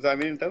good question. So I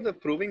mean, in terms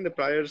of proving the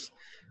priors,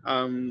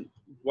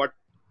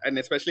 and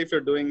especially if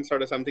you're doing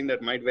sort of something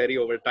that might vary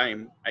over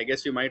time, I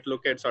guess you might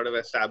look at sort of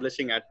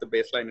establishing at the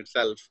baseline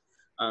itself,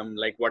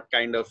 like what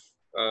kind of,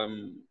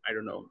 I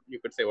don't know, you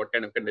could say what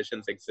kind of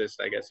conditions exist,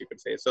 I guess you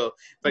could say. So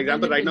for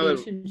example, right now,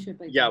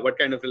 what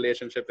kind of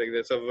relationship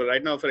exists. So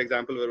right now, for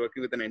example, we're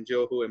working with an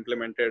NGO who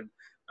implemented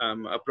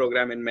a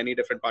program in many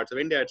different parts of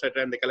India,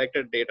 etc., and they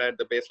collected data at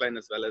the baseline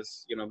as well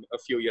as, you know, a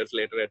few years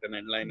later at an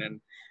endline. And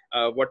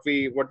what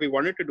we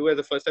wanted to do as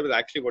a first step is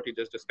actually what you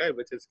just described,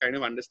 which is kind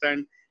of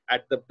understand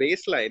at the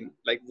baseline,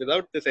 like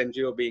without this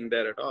NGO being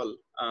there at all,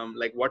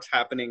 like what's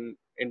happening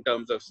in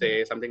terms of,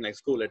 say, something like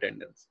school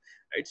attendance,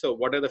 right? So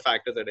what are the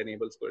factors that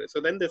enable school? So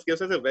then this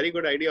gives us a very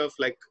good idea of,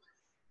 like,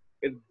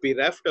 it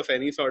bereft of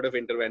any sort of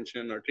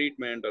intervention or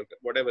treatment or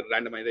whatever,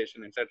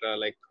 randomization, etc.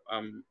 Like,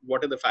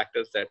 what are the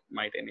factors that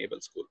might enable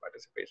school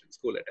participation,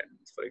 school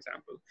attendance, for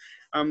example?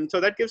 So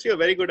that gives you a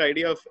very good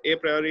idea of a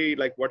priori,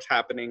 like what's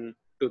happening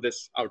to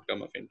this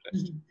outcome of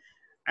interest.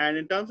 And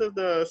in terms of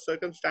the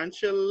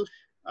circumstantial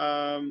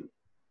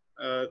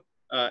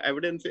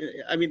evidence,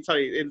 in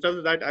terms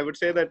of that, I would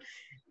say that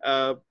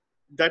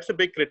that's a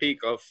big critique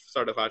of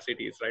sort of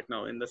RCTs right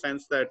now, in the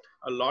sense that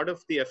a lot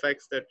of the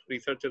effects that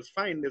researchers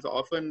find is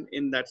often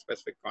in that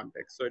specific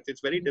context. So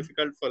it's very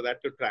difficult for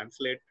that to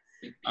translate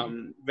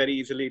very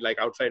easily, like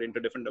outside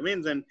into different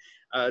domains. And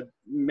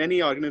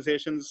many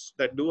organizations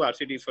that do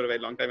RCTs for a very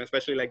long time,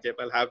 especially like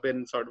JPL, have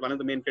been sort of, one of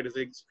the main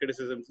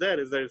criticisms there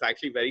is that it's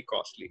actually very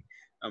costly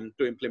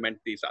to implement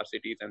these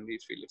RCTs and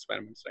these field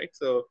experiments, right?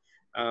 So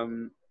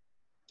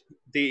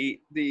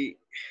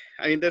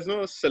I mean, there's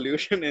no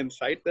solution in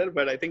sight there,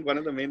 but I think one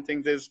of the main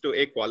things is to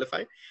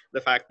qualify the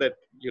fact that,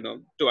 you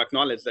know, to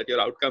acknowledge that your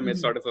outcome is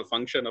sort of a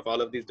function of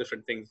all of these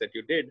different things that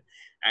you did.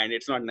 And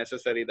it's not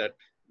necessary that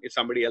if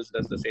somebody else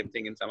does the same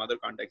thing in some other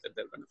context that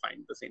they're going to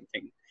find the same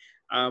thing.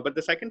 But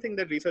the second thing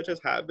that researchers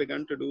have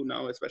begun to do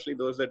now, especially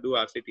those that do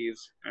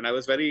RCTs, and I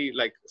was very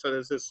like, so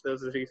there's this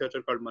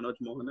researcher called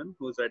Manoj Mohanan,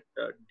 who's at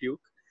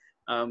Duke.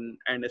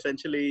 And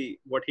essentially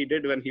what he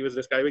did when he was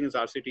describing his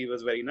RCT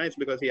was very nice,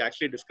 because he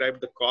actually described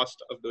the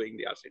cost of doing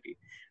the RCT.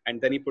 And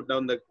then he put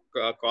down the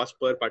cost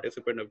per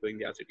participant of doing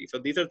the RCT. So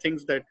these are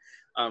things that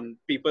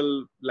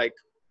people like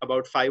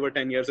about 5 or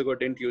 10 years ago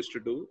didn't used to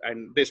do,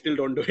 and they still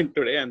don't do it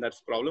today, and that's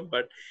a problem.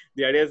 But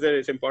the idea is that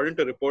it's important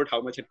to report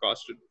how much it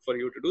costs for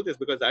you to do this,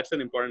 because that's an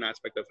important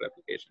aspect of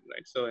replication,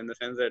 right? So in the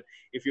sense that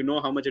if you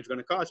know how much it's going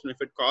to cost, and if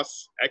it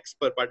costs X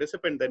per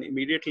participant, then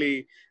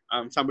immediately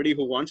somebody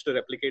who wants to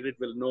replicate it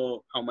will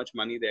know how much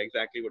money they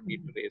exactly would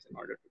need to raise in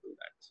order to do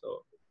that.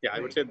 So yeah,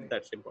 I would say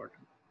that's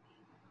important.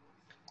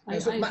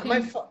 Please.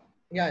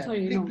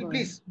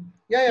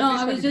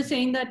 I was just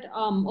saying that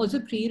also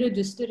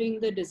pre-registering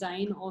the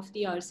design of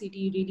the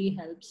RCT really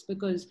helps,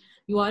 because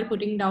you are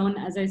putting down,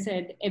 as I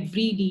said,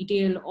 every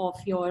detail of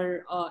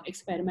your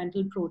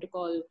experimental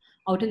protocol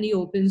out in the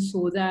open,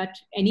 so that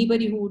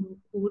anybody who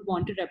would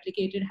want to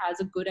replicate it has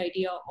a good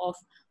idea of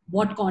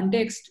what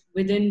context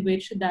within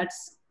which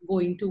that's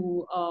going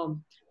to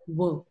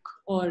work,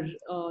 or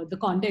the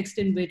context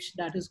in which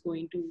that is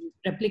going to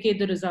replicate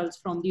the results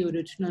from the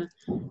original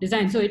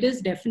design. So it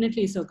is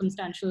definitely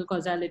circumstantial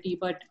causality,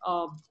 but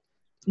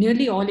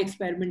nearly all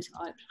experiments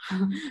are.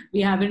 We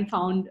haven't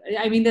found,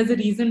 I mean, there's a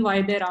reason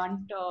why there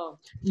aren't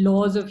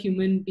laws of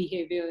human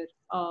behavior,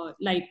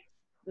 like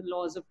the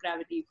laws of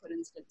gravity, for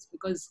instance,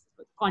 because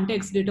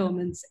context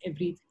determines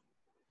everything.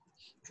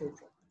 True.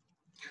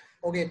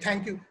 Okay,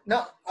 thank you.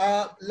 Now,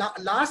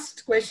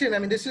 last question. I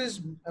mean, this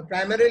is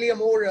primarily a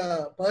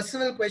more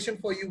personal question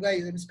for you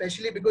guys,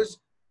 especially because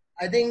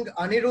I think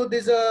Anirudh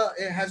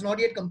has not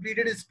yet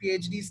completed his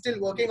PhD,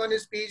 still working on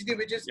his PhD,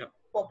 which is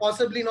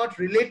possibly not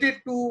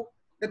related to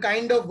the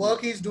kind of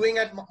work he's doing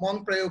at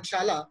Monk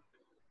Prayogshala.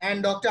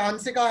 And Dr.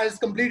 Hansika has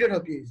completed her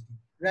PhD,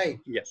 right?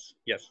 Yes.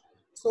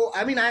 So,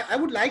 I mean, I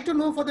would like to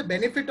know, for the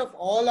benefit of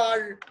all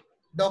our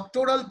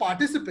doctoral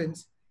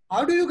participants,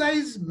 how do you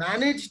guys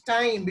manage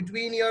time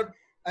between your,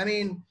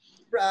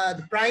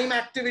 the prime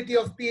activity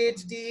of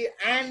PhD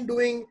and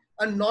doing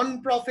a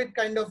non-profit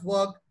kind of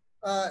work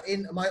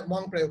in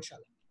Monk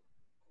Prayogshala?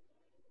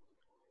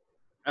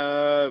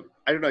 I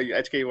don't know.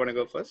 HK, you want to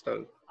go first?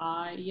 Or?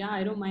 Yeah,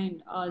 I don't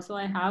mind. So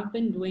I have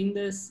been doing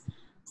this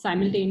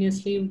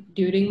simultaneously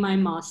during my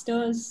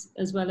master's,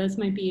 as well as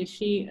my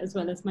PhD, as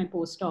well as my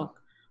postdoc.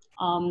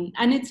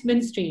 And it's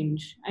been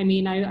strange. I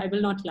mean, I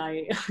will not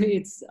lie.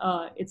 It's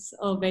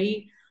a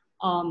very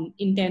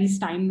intense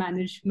time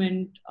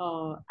management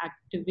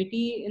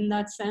activity in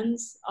that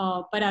sense.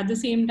 But at the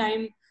same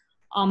time,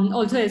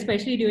 also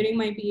especially during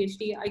my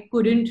PhD, I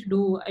couldn't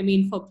do. I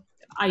mean, for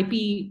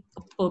IP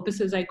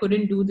purposes, I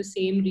couldn't do the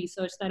same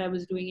research that I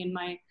was doing in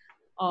my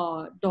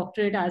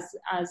doctorate as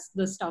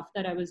the stuff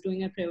that I was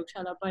doing at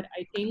Prayogshala. But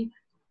I think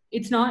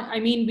it's not, I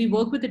mean, we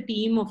work with a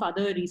team of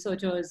other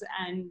researchers,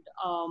 and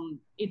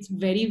it's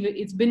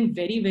been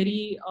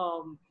very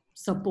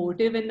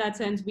supportive in that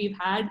sense. We've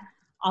had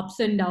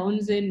ups and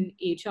downs in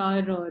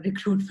HR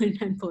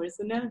recruitment and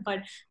personnel,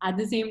 but at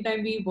the same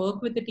time we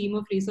work with a team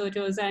of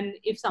researchers, and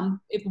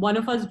if one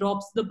of us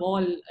drops the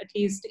ball, at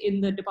least in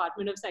the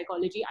Department of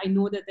Psychology, I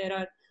know that there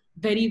are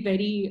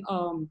very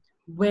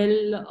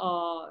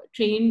well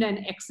trained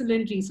and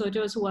excellent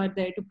researchers who are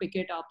there to pick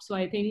it up. So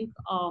I think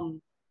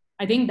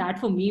that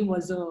for me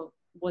was a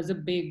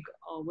big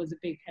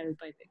help,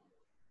 I think.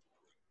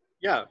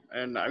 Yeah,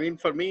 and I mean,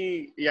 for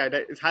me, yeah,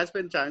 it has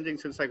been challenging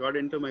since I got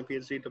into my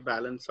PhD to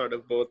balance sort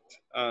of both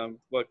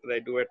work that I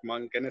do at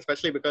Monk, and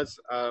especially because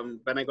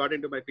when I got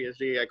into my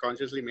PhD, I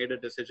consciously made a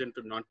decision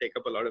to not take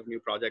up a lot of new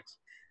projects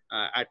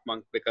at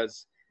Monk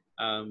because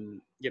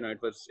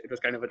it was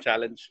kind of a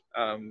challenge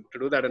to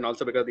do that, and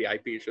also because of the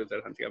IP issues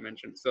that Hansika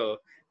mentioned. So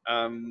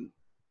the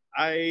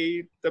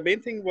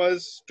main thing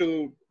was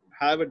to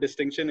have a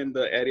distinction in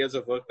the areas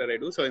of work that I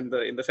do. So in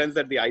the sense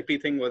that the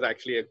IP thing was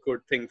actually a good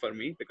thing for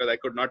me because I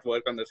could not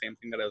work on the same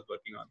thing that I was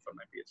working on for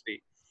my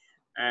PhD.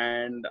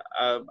 And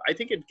I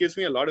think it gives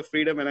me a lot of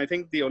freedom. And I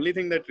think the only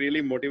thing that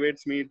really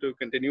motivates me to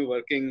continue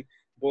working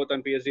both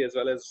on PhD as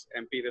well as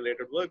MP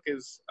related work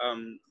is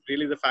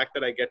really the fact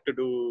that I get to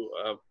do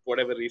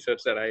whatever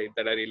research that I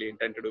really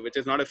intend to do, which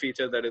is not a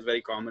feature that is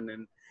very common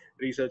in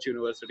research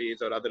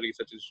universities or other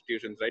research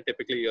institutions, right?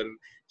 Typically you're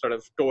sort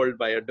of told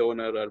by a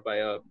donor or by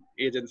a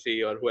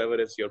agency or whoever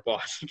is your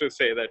boss to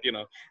say that,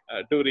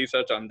 do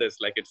research on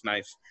this, like it's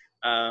nice.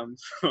 I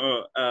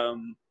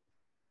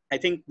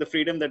think the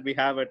freedom that we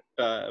have at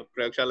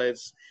Prayogshala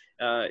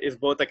is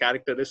both a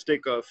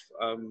characteristic of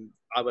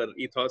our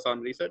ethos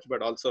on research,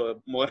 but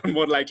also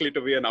more likely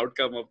to be an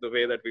outcome of the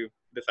way that we've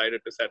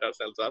decided to set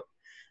ourselves up.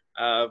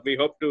 We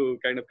hope to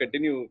kind of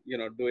continue,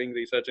 doing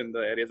research in the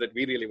areas that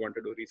we really want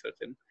to do research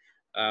in.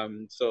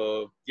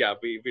 So yeah,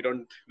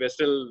 we're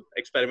still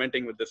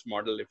experimenting with this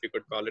model, if you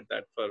could call it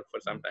that, for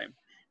some time.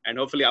 And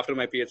hopefully after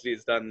my PhD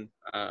is done,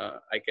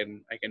 I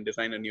can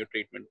design a new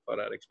treatment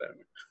for our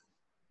experiment.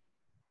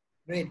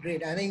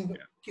 Great. I think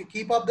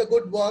keep up the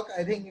good work.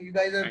 I think you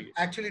guys are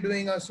actually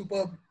doing a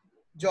superb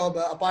job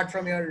apart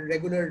from your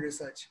regular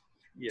research.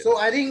 Yes. So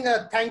I think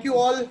thank you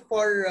all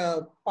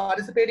for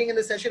participating in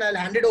the session. I'll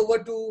hand it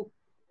over to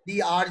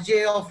the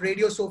RJ of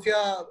Radio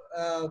Sofia,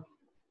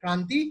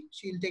 Kranti.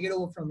 She'll take it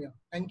over from here.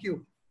 Thank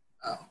you.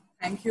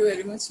 Thank you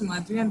very much,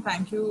 Himadri, and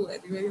thank you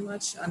very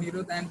much,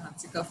 Anirudh and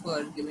Hansika,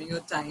 for giving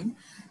your time.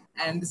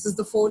 And this is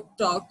the 4th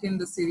talk in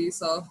the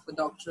series of the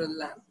doctoral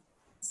lab.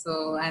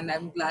 So, and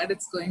I'm glad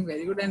it's going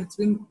very good, and it's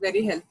been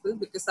very helpful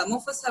because some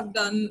of us have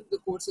done the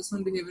courses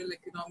on behavioral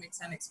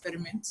economics and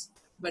experiments,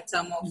 but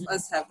some of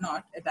us have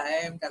not at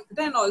IIM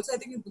Calcutta. And also I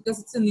think because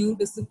it's a new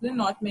discipline,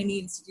 not many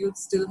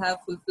institutes still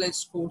have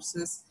full-fledged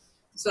courses.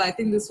 So I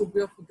think this would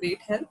be of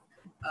great help.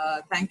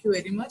 Thank you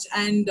very much.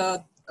 And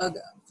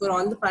for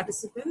all the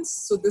participants,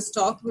 so this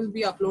talk will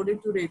be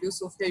uploaded to Radio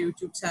Sofia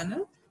YouTube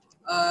channel.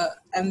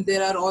 And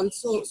there are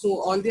also,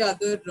 so all the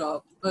other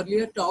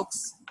earlier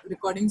talks,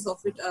 recordings of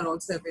it are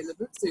also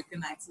available, so you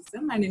can access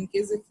them. And in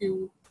case if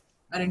you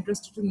are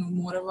interested to know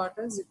more about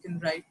us, you can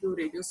write to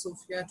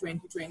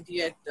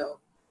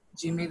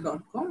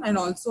radiosofia2020@gmail.com. And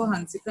also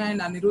Hansika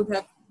and Anirudh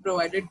have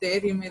provided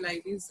their email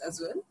IDs as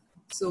well.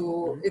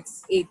 So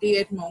it's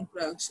 80@Monk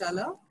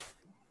Prayogshala.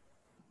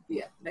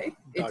 Yeah, right?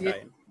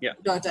 .in. Yeah.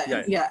 .in.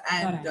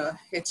 And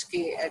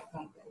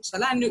HK@Monk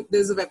Prayogshala. And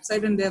there's a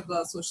website and they have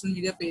a social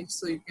media page,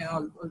 so you can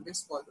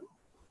always follow.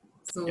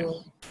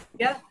 So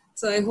yeah.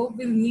 So I hope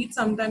we'll meet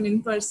sometime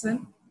in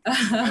person. I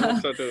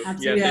hope so too.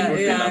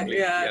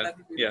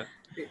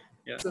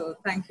 Yeah. So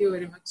thank you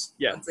very much.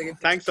 Yeah. Once again.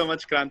 Thanks so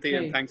much, Kranti,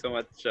 and thanks so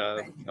much.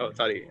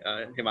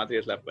 Himadri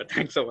has left, but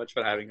thanks so much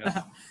for having us.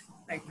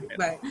 Thank you.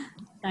 Bye.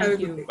 Thank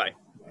you. Bye.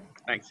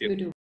 Thanks you.